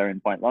with her in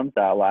Point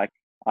Lonsdale. Like,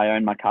 I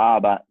own my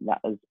car, but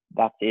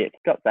that's it.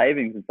 Got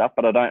savings and stuff,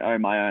 but I don't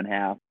own my own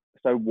house.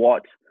 So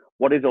what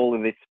is all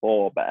of this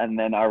for? And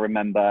then I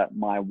remember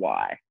my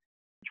why,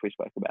 which we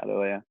spoke about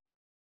earlier.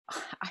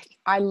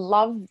 I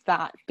love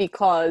that,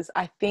 because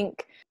I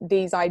think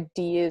these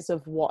ideas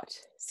of what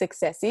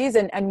success is,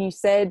 and you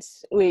said,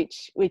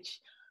 which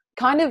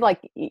kind of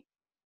like,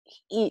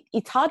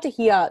 it's hard to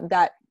hear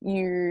that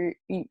you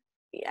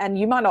and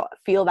you might not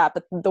feel that,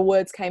 but the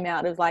words came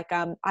out of like,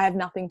 I have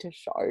nothing to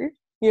show,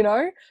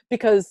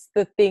 because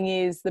the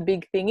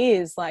big thing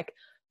is like,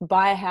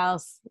 buy a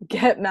house,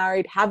 get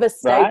married, have a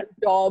stable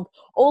job,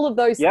 all of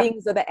those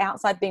things are the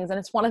outside things. And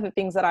it's one of the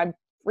things that I'm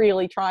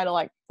really trying to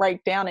like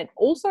break down and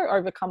also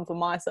overcome for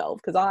myself,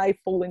 because I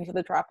fall into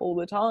the trap all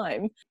the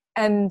time.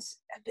 And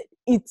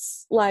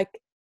it's like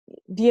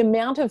the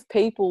amount of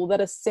people that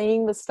are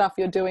seeing the stuff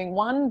you're doing,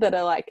 one, that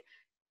are like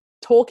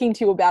talking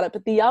to you about it,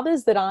 but the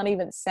others that aren't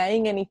even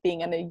saying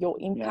anything and you're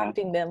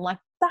impacting them, like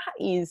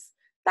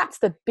that's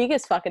the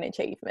biggest fucking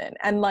achievement.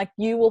 And like,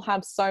 you will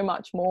have so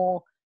much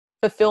more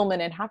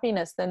fulfillment and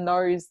happiness than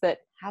those that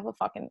have a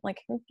fucking, like,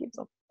 who gives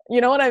a, you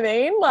know what I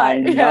mean? Like, I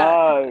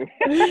know.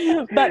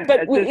 but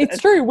it's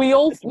true. We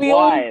all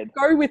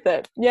go with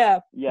it. Yeah.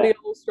 We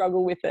all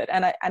struggle with it.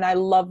 And I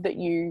love that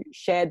you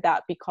shared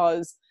that,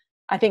 because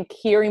I think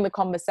hearing the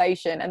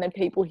conversation and then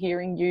people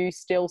hearing you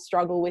still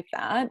struggle with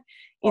that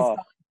is going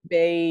to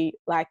be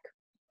like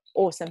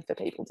awesome for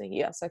people to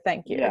hear. So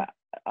thank you. Yeah.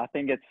 I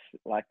think it's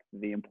like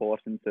the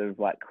importance of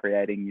like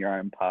creating your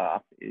own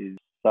path is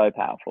so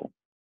powerful.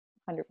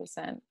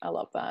 100%. I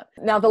love that.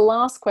 Now, the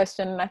last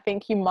question, and I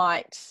think you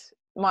might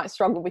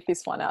struggle with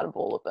this one out of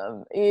all of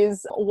them,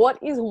 is what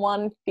is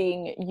one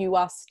thing you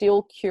are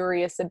still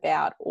curious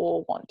about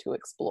or want to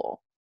explore?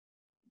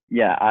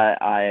 Yeah,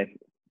 I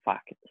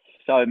fuck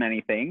so many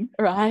things.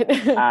 Right.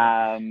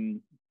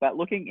 But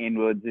looking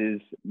inwards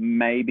is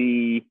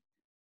maybe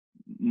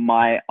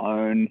my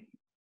own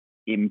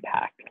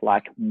impact.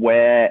 Like,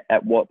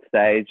 at what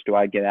stage do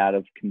I get out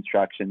of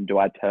construction? Do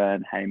I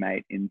turn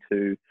Haymate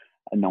into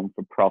a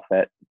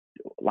non-for-profit?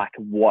 Like,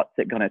 what's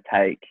it going to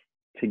take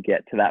to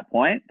get to that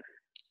point?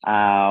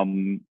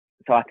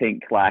 So I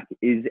think, like,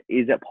 is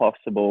it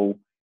possible?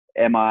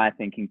 Am I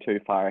thinking too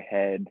far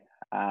ahead?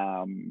 So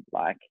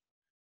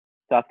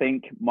I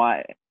think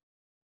my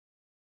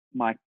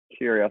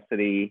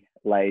curiosity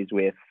lays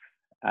with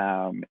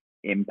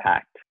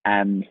impact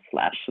and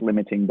 /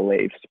 limiting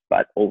beliefs,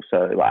 but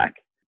also like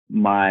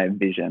my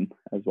vision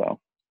as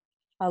well.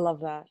 I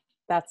love that.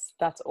 That's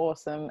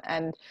awesome.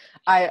 And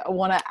I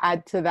want to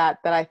add to that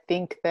I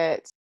think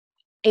that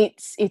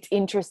it's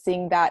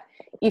interesting that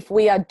if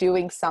we are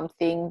doing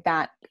something,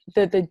 that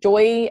the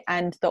joy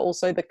and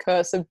also the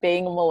curse of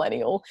being a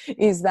millennial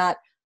is that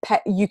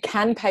you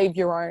can pave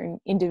your own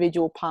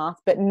individual path,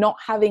 but not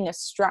having a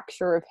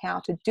structure of how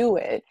to do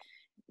it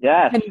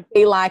can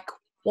be like,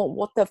 well,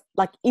 what the,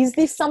 like, is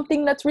this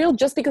something that's real?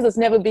 Just because it's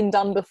never been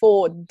done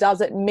before,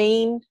 does it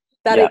mean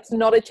that it's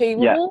not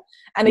achievable?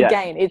 And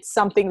again, it's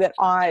something that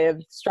I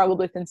have struggled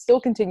with and still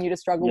continue to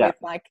struggle with.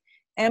 Like,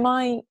 am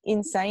I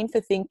insane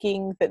for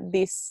thinking that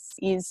this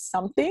is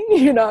something,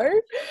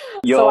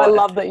 So I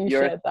love that you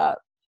shared that.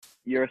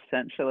 You're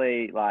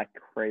essentially like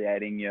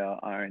creating your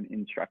own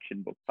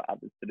instruction book for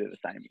others to do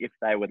the same if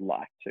they would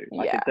like to.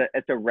 Like,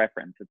 it's a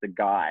reference, it's a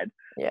guide,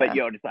 but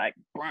you're just like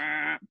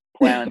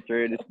plowing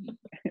through.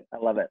 I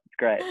love it. It's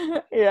great.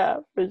 Yeah,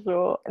 for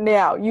sure.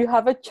 Now, you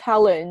have a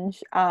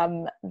challenge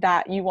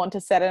that you want to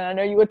set, and I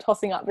know you were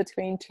tossing up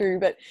between two,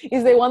 but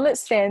is there one that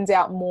stands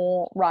out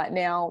more right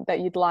now that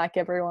you'd like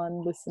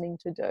everyone listening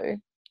to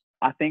do?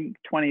 I think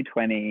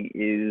 2020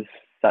 is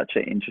such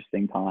an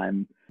interesting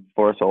time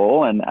for us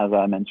all, and as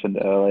I mentioned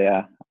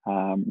earlier,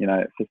 for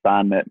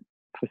some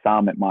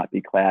it might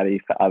be cloudy,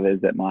 for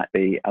others it might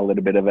be a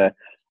little bit of a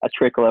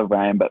trickle of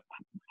rain, but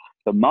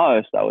for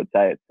most I would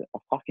say it's a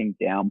fucking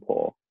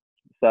downpour.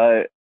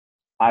 So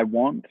I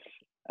want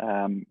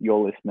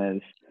your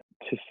listeners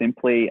to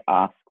simply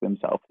ask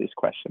themselves this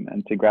question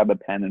and to grab a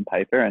pen and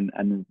paper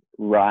and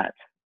write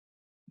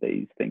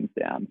these things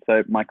down.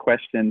 So my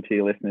question to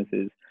your listeners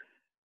is,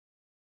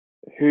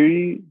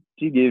 who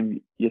do you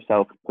give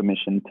yourself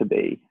permission to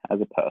be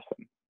as a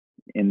person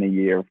in the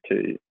year of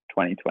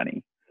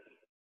 2020?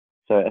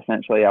 So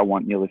essentially, I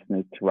want your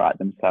listeners to write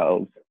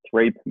themselves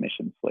 3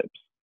 permission slips,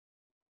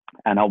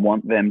 and I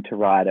want them to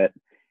write it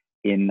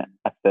in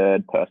a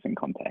third person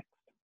context.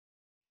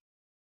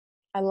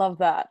 I love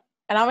that.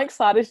 And I'm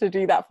excited to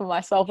do that for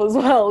myself as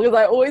well, because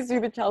I always do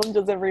the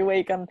challenges every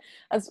week. And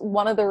that's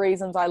one of the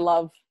reasons I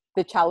love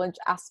the challenge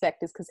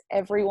aspect, is because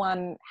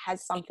everyone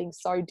has something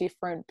so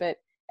different, but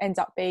ends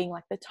up being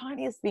like the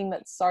tiniest thing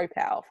that's so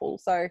powerful.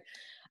 So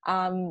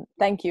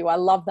thank you. I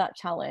love that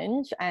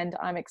challenge, and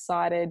I'm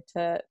excited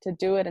to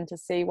do it and to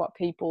see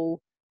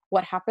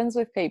what happens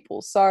with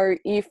people. So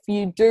if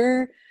you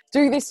do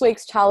this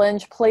week's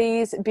challenge,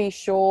 please be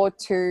sure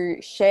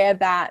to share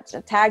that.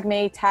 Tag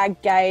me,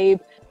 tag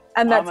Gabe,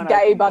 And that's I'm an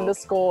open book.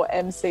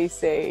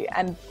 Gabe_MCC.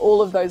 And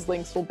all of those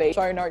links will be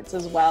show notes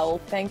as well.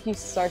 Thank you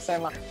so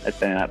much. It's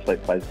been an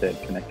absolute pleasure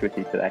to connect with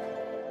you today.